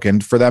man who broke in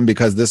for them,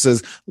 because this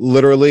is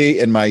literally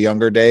in my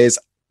younger days.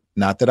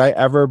 Not that I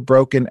ever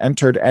broke and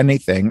entered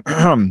anything,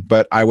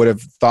 but I would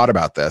have thought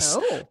about this.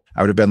 Oh.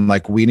 I would have been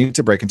like, we need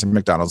to break into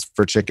McDonald's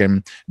for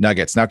chicken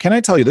nuggets. Now, can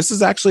I tell you, this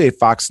is actually a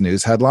Fox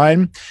News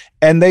headline.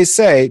 And they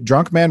say,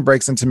 drunk man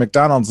breaks into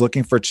McDonald's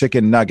looking for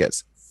chicken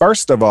nuggets.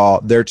 First of all,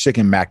 they're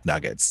chicken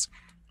McNuggets.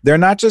 They're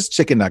not just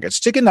chicken nuggets.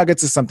 Chicken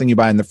nuggets is something you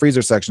buy in the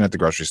freezer section at the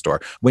grocery store.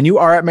 When you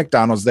are at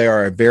McDonald's, they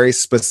are a very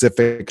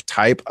specific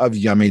type of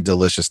yummy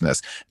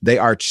deliciousness. They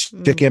are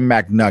chicken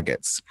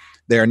McNuggets.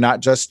 They are not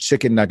just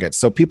chicken nuggets.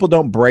 So people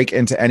don't break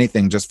into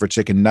anything just for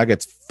chicken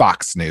nuggets,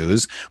 Fox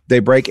News. They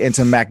break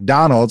into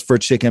McDonald's for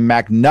chicken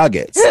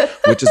McNuggets,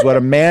 which is what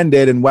a man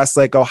did in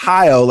Westlake,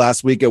 Ohio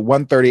last week at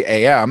 1:30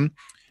 a.m.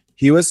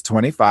 He was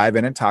 25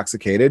 and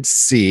intoxicated.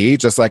 See,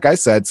 just like I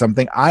said,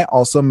 something I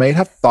also may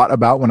have thought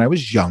about when I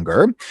was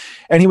younger.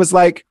 And he was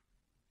like,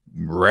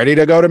 ready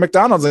to go to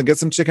McDonald's and get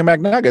some chicken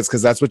McNuggets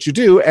because that's what you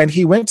do. And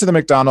he went to the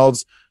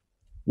McDonald's,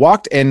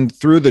 walked in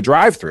through the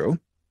drive-thru,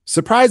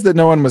 surprised that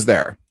no one was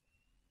there.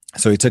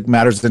 So he took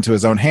matters into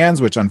his own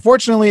hands, which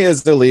unfortunately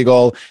is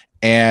illegal,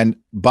 and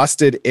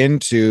busted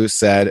into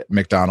said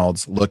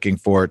McDonald's looking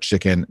for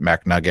chicken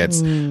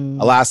McNuggets.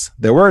 Alas,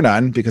 there were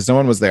none because no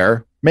one was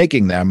there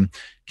making them.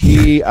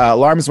 He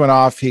alarms went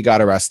off. He got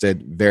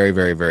arrested very,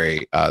 very,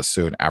 very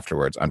soon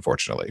afterwards,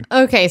 unfortunately.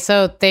 Okay,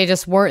 so they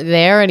just weren't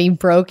there and he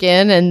broke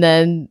in and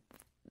then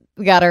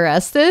got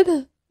arrested?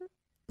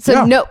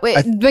 So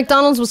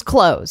McDonald's was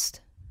closed.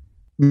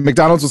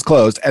 McDonald's was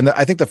closed. And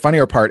I think the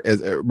funnier part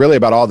is really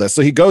about all this.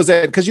 So he goes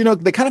in because,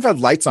 they kind of have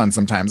lights on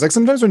sometimes. Like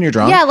sometimes when you're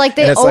drunk. Yeah, like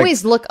they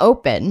always look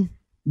open.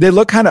 They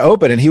look kind of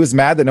open. And he was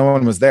mad that no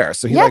one was there.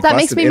 So he that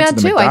makes me mad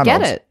too. I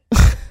get it.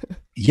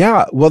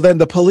 Yeah. Well, then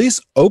the police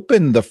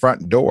opened the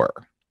front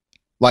door,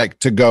 like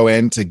to go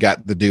in to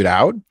get the dude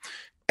out.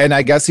 And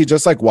I guess he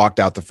just like walked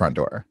out the front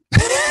door.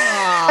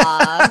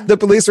 The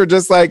police were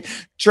just like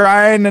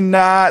trying to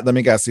not, let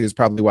me guess, he was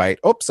probably white.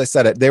 Oops, I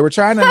said it. They were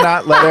trying to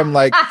not let him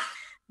like,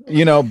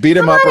 beat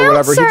him up or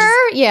whatever. Sir.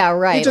 It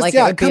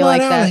would be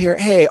like that. Here.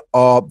 Hey,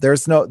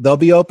 they'll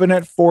be open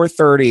at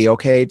 4:30.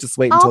 Okay. Just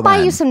wait until I'll buy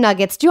then. you some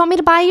nuggets. Do you want me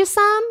to buy you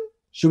some?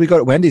 Should we go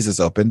to Wendy's is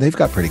open? They've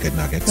got pretty good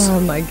nuggets. Oh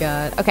my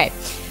God. Okay.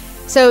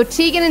 So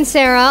Tegan and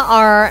Sarah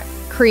are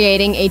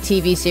creating a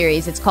TV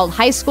series. It's called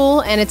High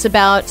School, and it's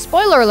about,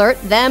 spoiler alert,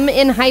 them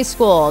in high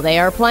school. They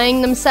are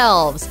playing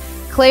themselves.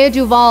 Clea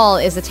Duvall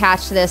is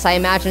attached to this. I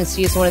imagine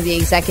she's one of the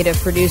executive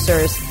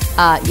producers.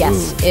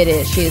 Yes, it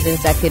is. She is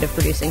executive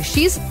producing.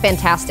 She's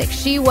fantastic.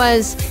 She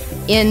was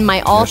in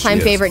my all-time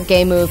favorite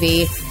gay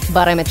movie,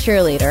 But I'm a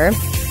Cheerleader.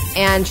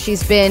 And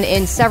she's been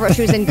in several,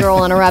 she was in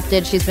Girl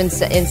Interrupted. She's been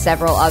in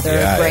several other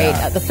great,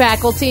 The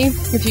Faculty,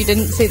 if you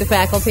didn't see The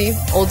Faculty,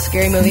 old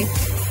scary movie.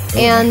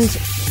 And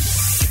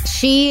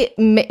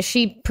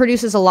she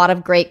produces a lot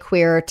of great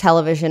queer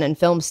television and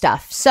film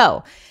stuff.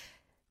 So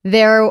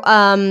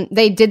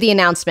they did the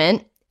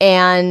announcement,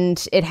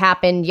 and it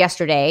happened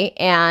yesterday.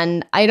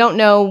 And I don't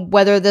know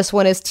whether this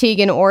one is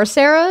Tegan or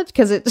Sarah,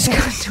 because it just got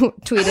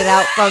tweeted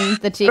out from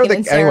the Tegan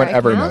and Sarah anyone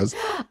ever account. knows.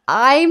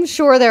 I'm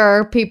sure there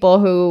are people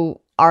who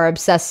are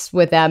obsessed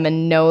with them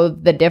and know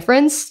the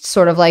difference,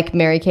 sort of like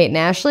Mary-Kate and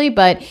Ashley.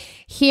 But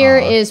here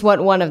is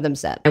what one of them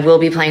said. I will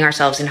be playing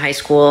ourselves in high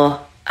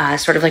school,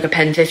 sort of like a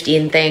Pen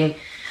 15 thing.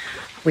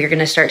 We're going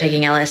to start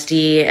taking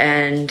LSD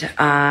and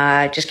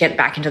just get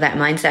back into that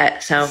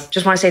mindset. So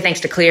just want to say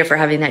thanks to Clea for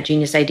having that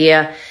genius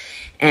idea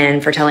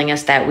and for telling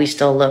us that we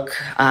still look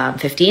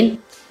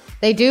 15.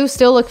 They do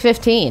still look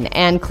 15.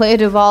 And Clea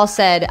Duvall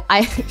said,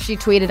 she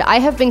tweeted, "I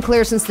have been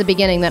clear since the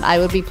beginning that I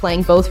would be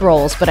playing both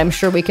roles, but I'm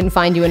sure we can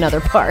find you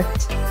another part."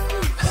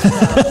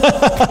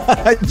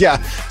 Yeah,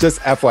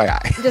 just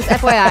FYI. Just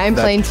FYI, I'm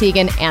playing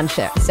Tegan and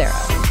Sarah.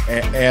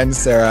 And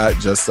Sarah,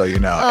 just so you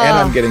know. And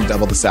I'm getting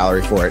double the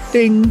salary for it.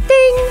 Ding.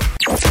 Ding.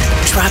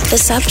 Drop the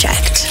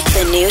subject.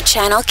 The new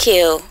Channel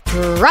Q.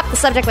 Drop the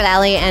subject with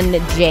Allie and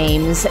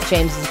James.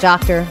 James is a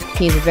doctor.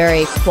 He's a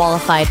very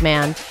qualified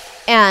man.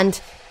 And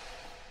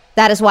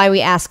that is why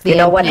we ask the You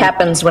know what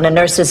happens when a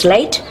nurse is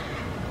late?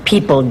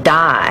 People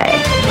die.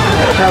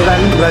 Well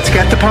then, let's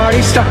get the party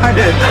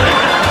started.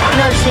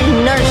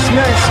 Nursing, nurse.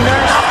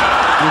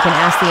 You can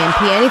ask the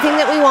NP anything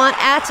that we want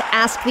at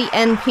Ask the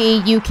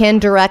NP. You can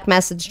direct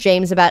message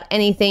James about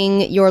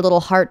anything your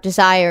little heart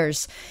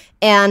desires.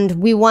 And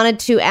we wanted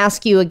to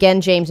ask you again,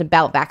 James,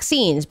 about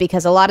vaccines,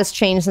 because a lot has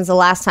changed since the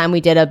last time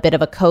we did a bit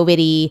of a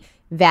COVID-y,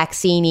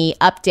 vaccine-y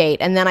update.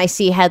 And then I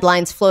see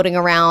headlines floating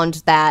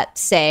around that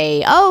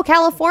say, oh,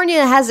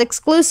 California has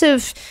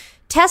exclusive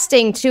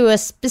testing to a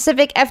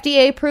specific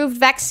FDA-approved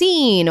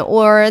vaccine.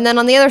 And then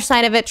on the other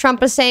side of it,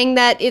 Trump is saying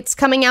that it's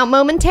coming out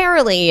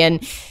momentarily.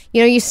 And,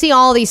 you know, you see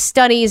all these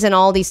studies and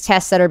all these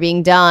tests that are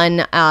being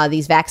done,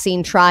 these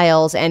vaccine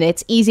trials, and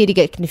it's easy to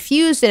get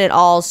confused in it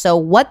all. So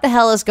what the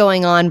hell is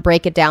going on?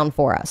 Break it down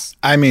for us.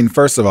 I mean,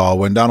 first of all,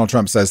 when Donald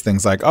Trump says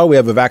things like, oh, we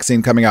have a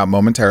vaccine coming out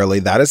momentarily,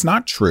 that is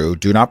not true.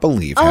 Do not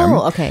believe him.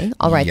 Oh, okay.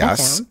 I'll write that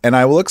down. And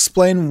I will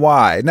explain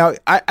why. Now,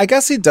 I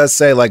guess he does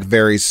say like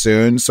very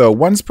soon. So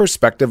one's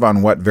perspective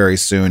on what very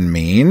soon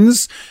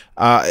means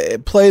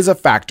it plays a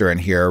factor in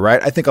here,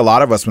 right? I think a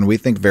lot of us, when we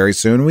think very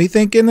soon, we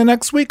think in the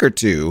next week or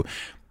two.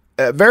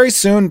 Very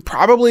soon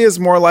probably is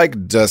more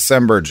like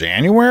December,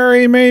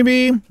 January,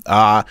 maybe.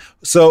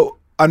 So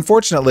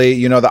unfortunately,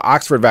 you know, the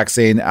Oxford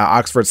vaccine,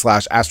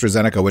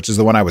 Oxford/AstraZeneca, which is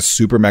the one I was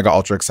super mega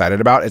ultra excited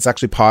about, it's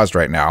actually paused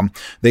right now.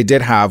 They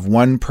did have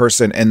one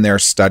person in their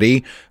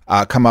study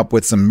come up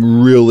with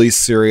some really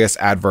serious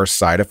adverse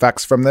side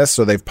effects from this.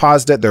 So they've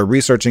paused it. They're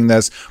researching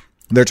this.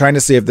 They're trying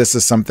to see if this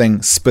is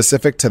something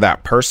specific to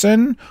that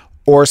person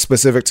or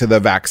specific to the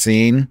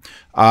vaccine.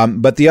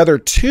 But the other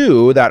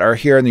two that are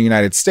here in the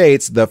United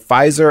States, the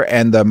Pfizer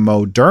and the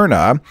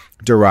Moderna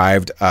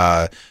derived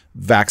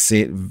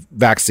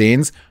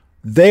vaccines,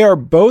 they are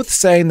both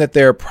saying that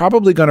they're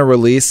probably going to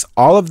release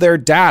all of their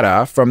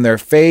data from their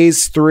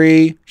phase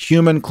 3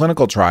 human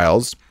clinical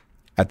trials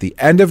at the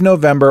end of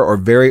November or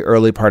very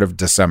early part of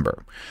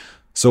December.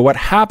 So what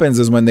happens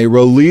is when they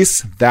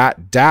release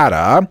that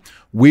data,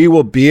 we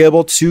will be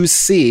able to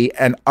see,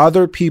 and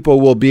other people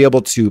will be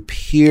able to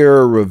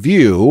peer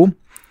review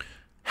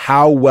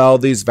how well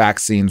these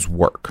vaccines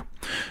work.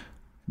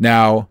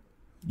 Now,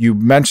 you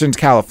mentioned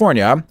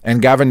California,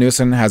 and Gavin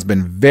Newsom has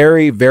been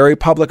very, very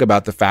public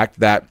about the fact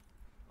that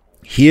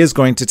he is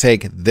going to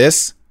take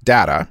this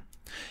data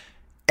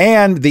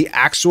and the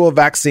actual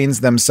vaccines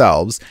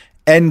themselves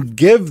and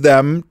give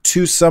them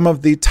to some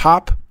of the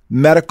top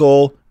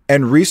medical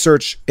and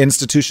research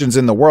institutions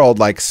in the world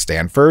like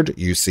Stanford,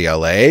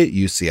 UCLA,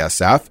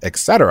 UCSF,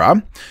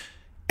 etc.,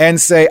 and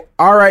say,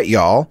 all right,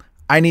 y'all,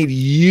 I need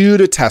you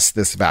to test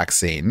this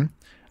vaccine.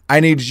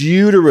 I need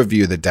you to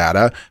review the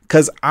data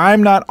because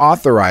I'm not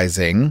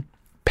authorizing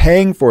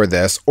paying for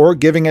this or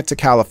giving it to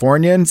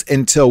Californians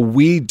until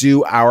we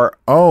do our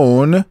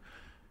own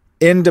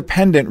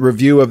independent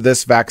review of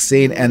this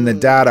vaccine and the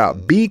data,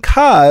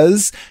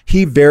 because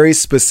he very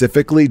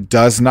specifically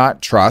does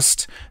not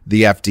trust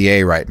the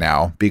FDA right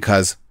now,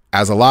 because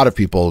as a lot of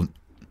people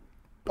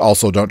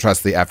also don't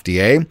trust the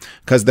FDA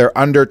because they're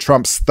under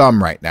Trump's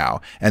thumb right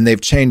now. And they've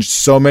changed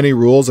so many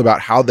rules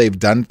about how they've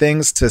done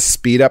things to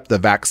speed up the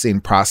vaccine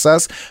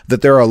process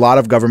that there are a lot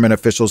of government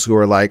officials who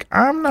are like,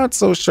 I'm not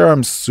so sure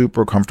I'm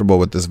super comfortable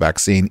with this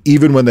vaccine,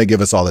 even when they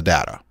give us all the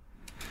data.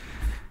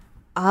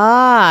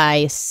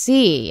 I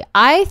see.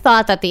 I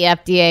thought that the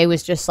FDA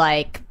was just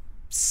like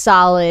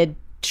solid,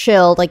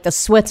 chilled, like the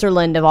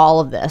Switzerland of all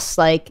of this.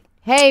 Like,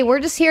 hey, we're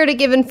just here to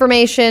give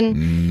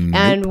information,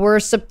 and we're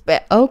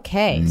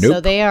okay. Nope. So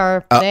they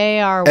are.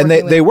 And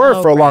they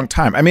were for a long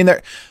time. I mean,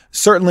 they're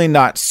certainly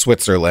not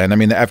Switzerland. I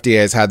mean, the FDA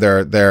has had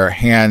their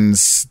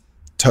hands,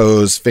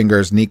 toes,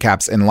 fingers,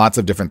 kneecaps, and lots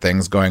of different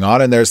things going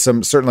on. And there's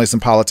certainly some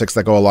politics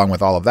that go along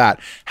with all of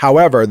that.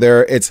 However,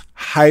 it's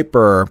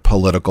hyper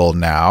political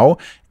now.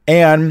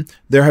 And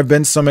there have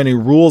been so many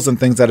rules and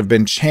things that have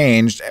been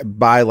changed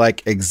by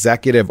like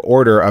executive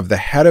order of the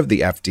head of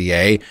the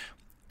FDA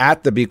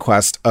at the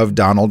bequest of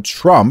Donald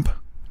Trump.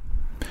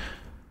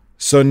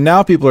 So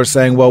now people are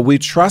saying, well, we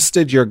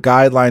trusted your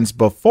guidelines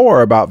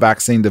before about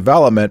vaccine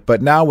development,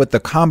 but now with the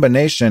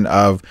combination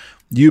of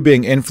you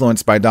being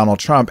influenced by Donald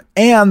Trump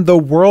and the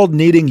world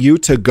needing you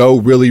to go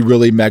really,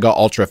 really mega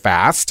ultra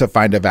fast to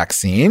find a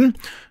vaccine,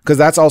 because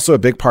that's also a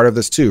big part of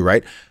this too,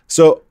 right?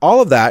 So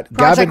all of that,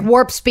 Project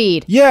Warp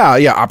Speed. Yeah,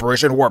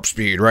 Operation Warp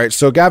Speed, right?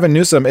 So Gavin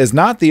Newsom is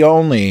not the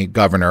only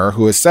governor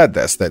who has said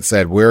this, that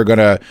said we're going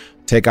to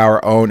take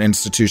our own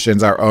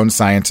institutions, our own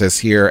scientists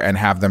here and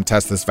have them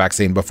test this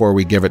vaccine before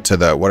we give it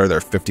to what are there,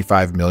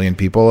 55 million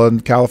people in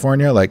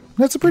California? Like,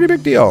 that's a pretty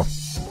big deal.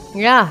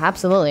 Yeah,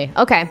 absolutely.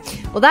 Okay.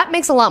 Well, that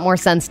makes a lot more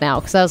sense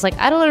now because I was like,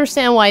 I don't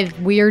understand why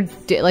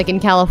like in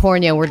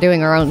California, we're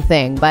doing our own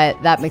thing,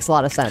 but that makes a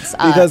lot of sense.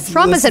 Because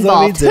Trump is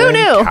involved. Who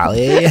knew?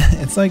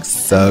 It's like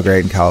so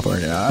great in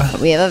California.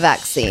 We have a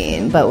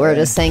vaccine, but we're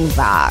just saying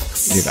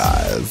vax. You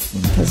guys.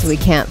 Because we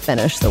can't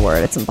finish the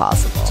word. It's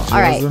impossible.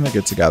 All right. We're going to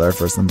get together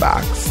for some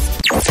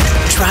vax.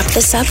 Drop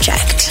the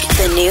subject.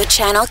 The new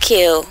Channel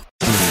Q.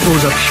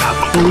 Close up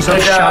shop. Close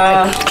up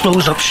shop.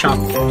 Close up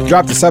shop.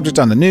 Drop the subject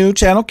on the new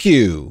Channel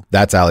Q.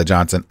 That's Allie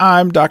Johnson.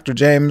 I'm Dr.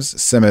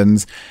 James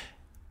Simmons.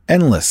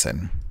 And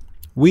listen,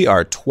 we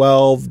are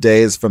 12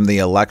 days from the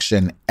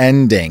election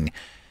ending.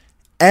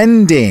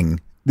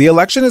 The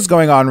election is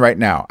going on right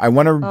now. I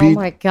want to be. Oh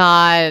my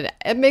God.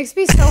 It makes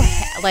me so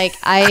like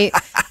I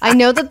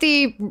know that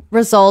the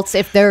results,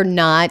 if they're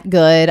not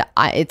good,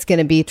 it's going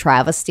to be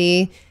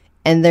travesty.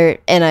 And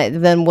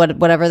then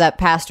whatever that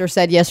pastor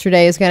said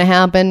yesterday is going to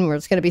happen, where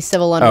it's going to be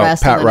civil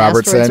unrest. Pat and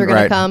Robertson, asteroids are going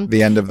right? to come.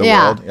 The end of the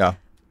world. Yeah.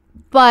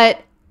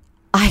 But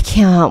I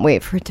cannot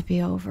wait for it to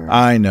be over.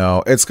 I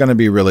know it's going to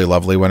be really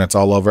lovely when it's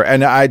all over.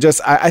 And I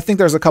think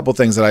there's a couple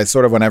things that I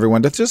sort of want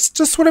everyone to just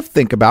sort of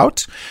think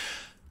about.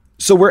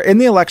 So we're in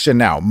the election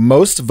now.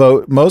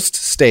 Most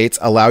states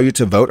allow you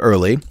to vote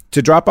early,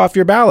 to drop off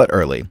your ballot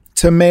early,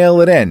 to mail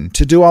it in,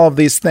 to do all of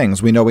these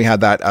things. We know we had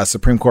that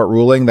Supreme Court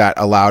ruling that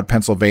allowed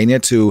Pennsylvania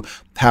to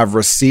have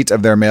receipt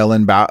of their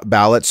mail-in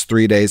ballots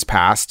 3 days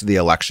past the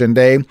election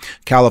day.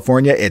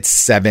 California, it's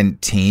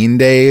 17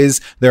 days.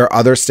 There are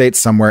other states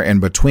somewhere in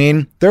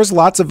between. There's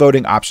lots of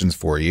voting options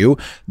for you.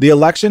 The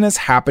election is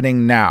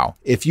happening now.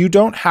 If you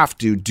don't have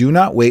to, do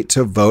not wait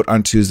to vote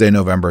on Tuesday,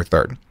 November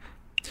 3rd.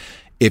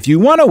 If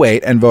you want to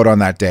wait and vote on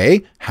that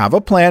day, have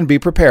a plan, be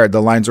prepared.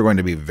 The lines are going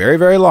to be very,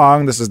 very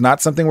long. This is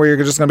not something where you're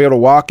just going to be able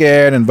to walk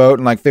in and vote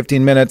in like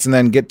 15 minutes and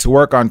then get to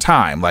work on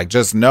time. Like,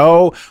 just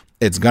know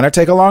it's going to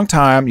take a long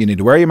time. You need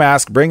to wear your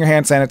mask, bring your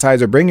hand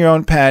sanitizer, bring your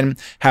own pen,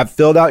 have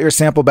filled out your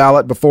sample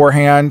ballot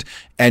beforehand,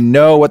 and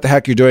know what the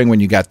heck you're doing when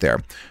you get there.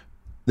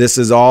 This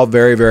is all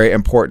very, very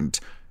important.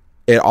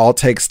 It all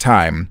takes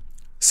time.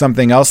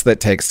 Something else that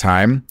takes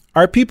time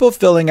are people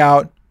filling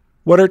out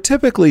what are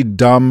typically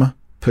dumb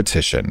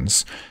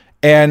petitions.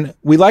 And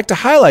we like to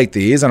highlight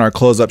these in our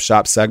Close Up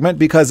Shop segment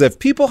because if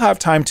people have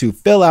time to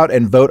fill out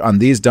and vote on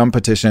these dumb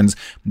petitions,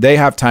 they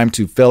have time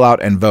to fill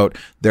out and vote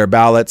their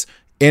ballots,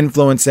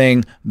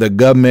 influencing the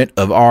government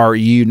of our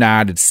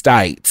United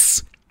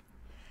States.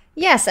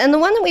 Yes, and the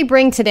one that we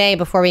bring today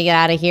before we get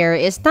out of here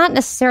is not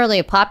necessarily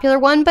a popular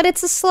one, but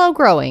it's a slow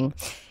growing.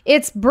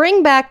 It's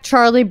Bring Back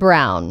Charlie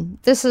Brown.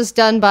 This is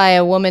done by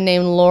a woman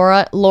named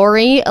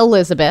Lori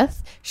Elizabeth.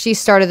 She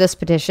started this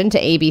petition to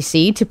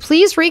ABC to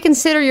please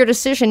reconsider your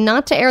decision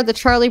not to air the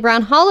Charlie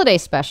Brown holiday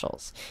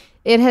specials.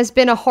 It has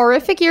been a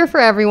horrific year for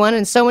everyone,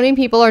 and so many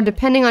people are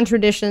depending on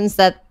traditions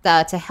that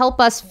to help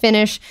us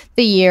finish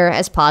the year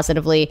as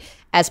positively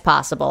as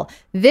possible.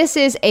 This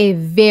is a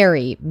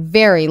very,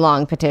 very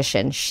long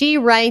petition. She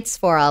writes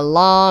for a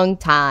long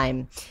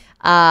time.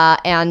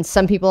 And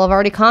some people have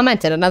already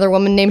commented. Another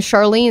woman named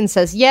Charlene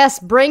says, yes,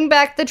 bring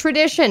back the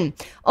tradition.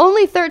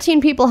 Only 13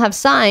 people have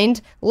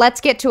signed.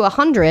 Let's get to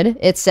 100,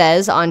 it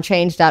says on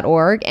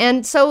change.org.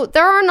 And so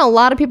there aren't a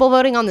lot of people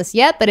voting on this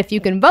yet, but if you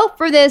can vote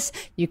for this,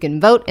 you can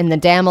vote in the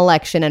damn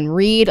election and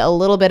read a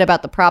little bit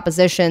about the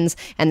propositions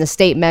and the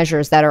state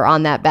measures that are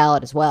on that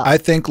ballot as well. I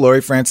think,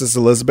 Lori Francis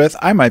Elizabeth,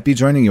 I might be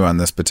joining you on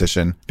this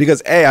petition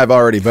because A, I've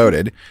already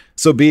voted.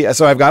 So B,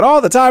 so I've got all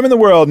the time in the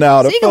world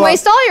now. So you can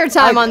waste all your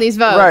time on these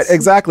votes. Right,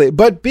 exactly.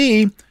 But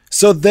B,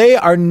 So they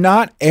are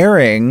not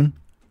airing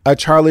a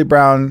Charlie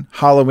Brown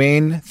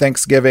Halloween,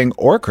 Thanksgiving,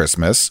 or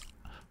Christmas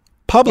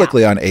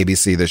publicly on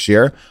ABC this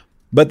year,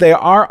 but they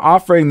are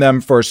offering them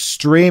for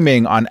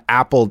streaming on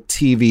Apple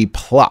TV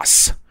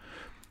Plus.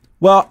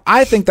 Well,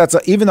 I think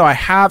even though I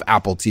have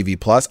Apple TV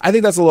Plus, I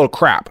think that's a little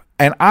crap.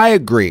 And I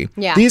agree.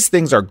 Yeah. These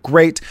things are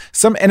great.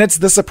 And it's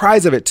the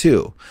surprise of it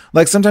too.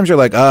 Like sometimes you're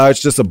like, oh,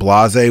 it's just a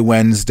blasé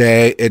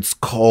Wednesday. It's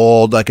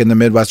cold. Like in the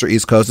Midwest or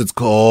East Coast, it's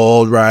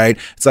cold, right?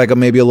 It's like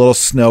maybe a little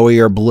snowy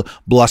or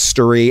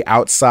blustery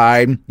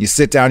outside. You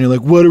sit down, you're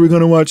like, what are we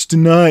going to watch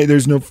tonight?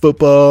 There's no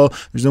football.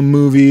 There's no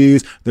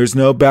movies. There's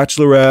no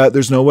Bachelorette.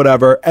 There's no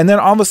whatever. And then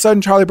all of a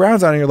sudden Charlie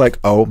Brown's on and you're like,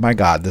 oh my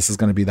God, this is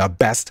going to be the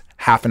best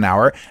half an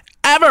hour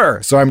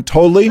ever. So I'm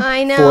totally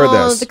for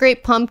this. The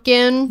Great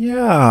Pumpkin.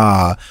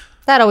 Yeah.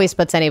 That always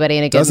puts anybody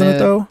in a good Doesn't mood. it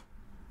though?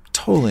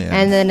 Totally.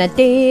 And then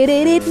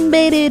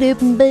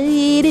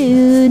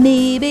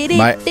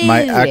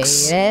my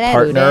ex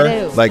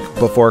partner, like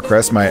before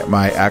Chris,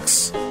 my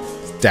ex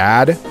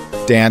dad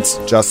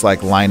danced just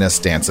like Linus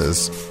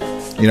dances.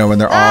 You know, when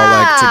they're all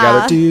like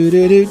together. Do,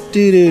 do, do,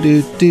 do,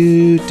 do,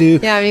 do, do.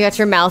 Yeah, you got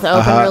your mouth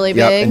open really big.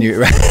 Yep, and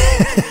you,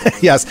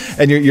 yes,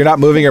 and you're not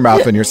moving your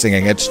mouth when you're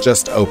singing. It's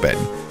just open.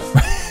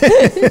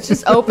 It's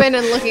just open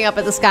and looking up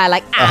at the sky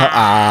like,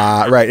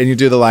 right. And you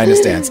do the Linus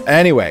dance.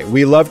 Anyway,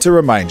 we love to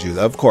remind you,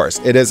 of course,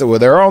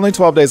 there are only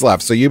 12 days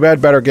left, so you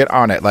had better get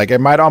on it. Like, it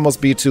might almost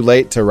be too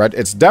late to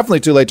it's definitely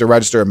too late to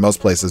register in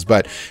most places,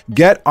 but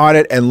get on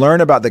it and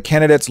learn about the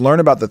candidates, learn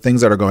about the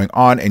things that are going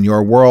on in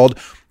your world.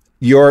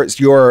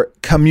 Your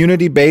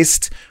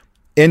community-based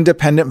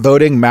independent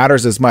voting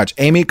matters as much.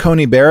 Amy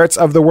Coney Barrett's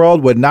of the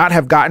world would not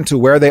have gotten to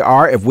where they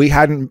are if we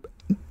hadn't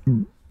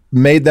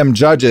made them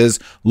judges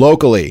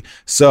locally.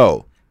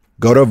 So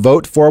go to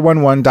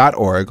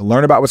vote411.org,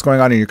 learn about what's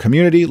going on in your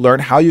community, learn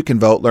how you can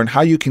vote, learn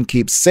how you can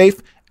keep safe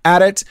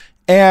at it.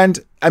 And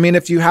I mean,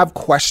 if you have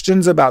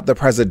questions about the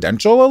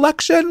presidential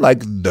election,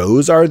 like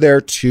those are there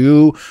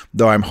too,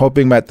 though I'm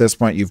hoping at this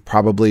point you've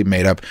probably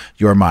made up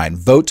your mind.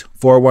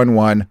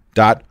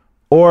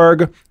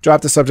 Vote411.org.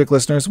 Drop the subject,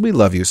 listeners. We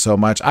love you so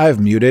much. I've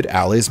muted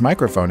Allie's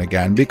microphone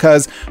again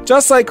because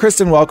just like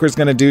Kristen Welker's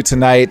going to do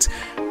tonight,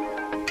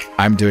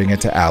 I'm doing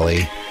it to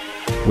Allie.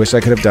 Wish I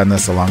could have done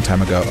this a long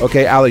time ago.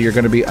 Okay, Allie, you're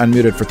going to be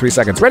unmuted for 3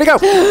 seconds. Ready, go!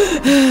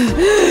 Goodbye!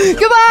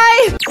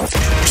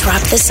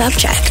 Drop the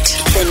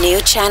subject. The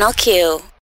new Channel Q.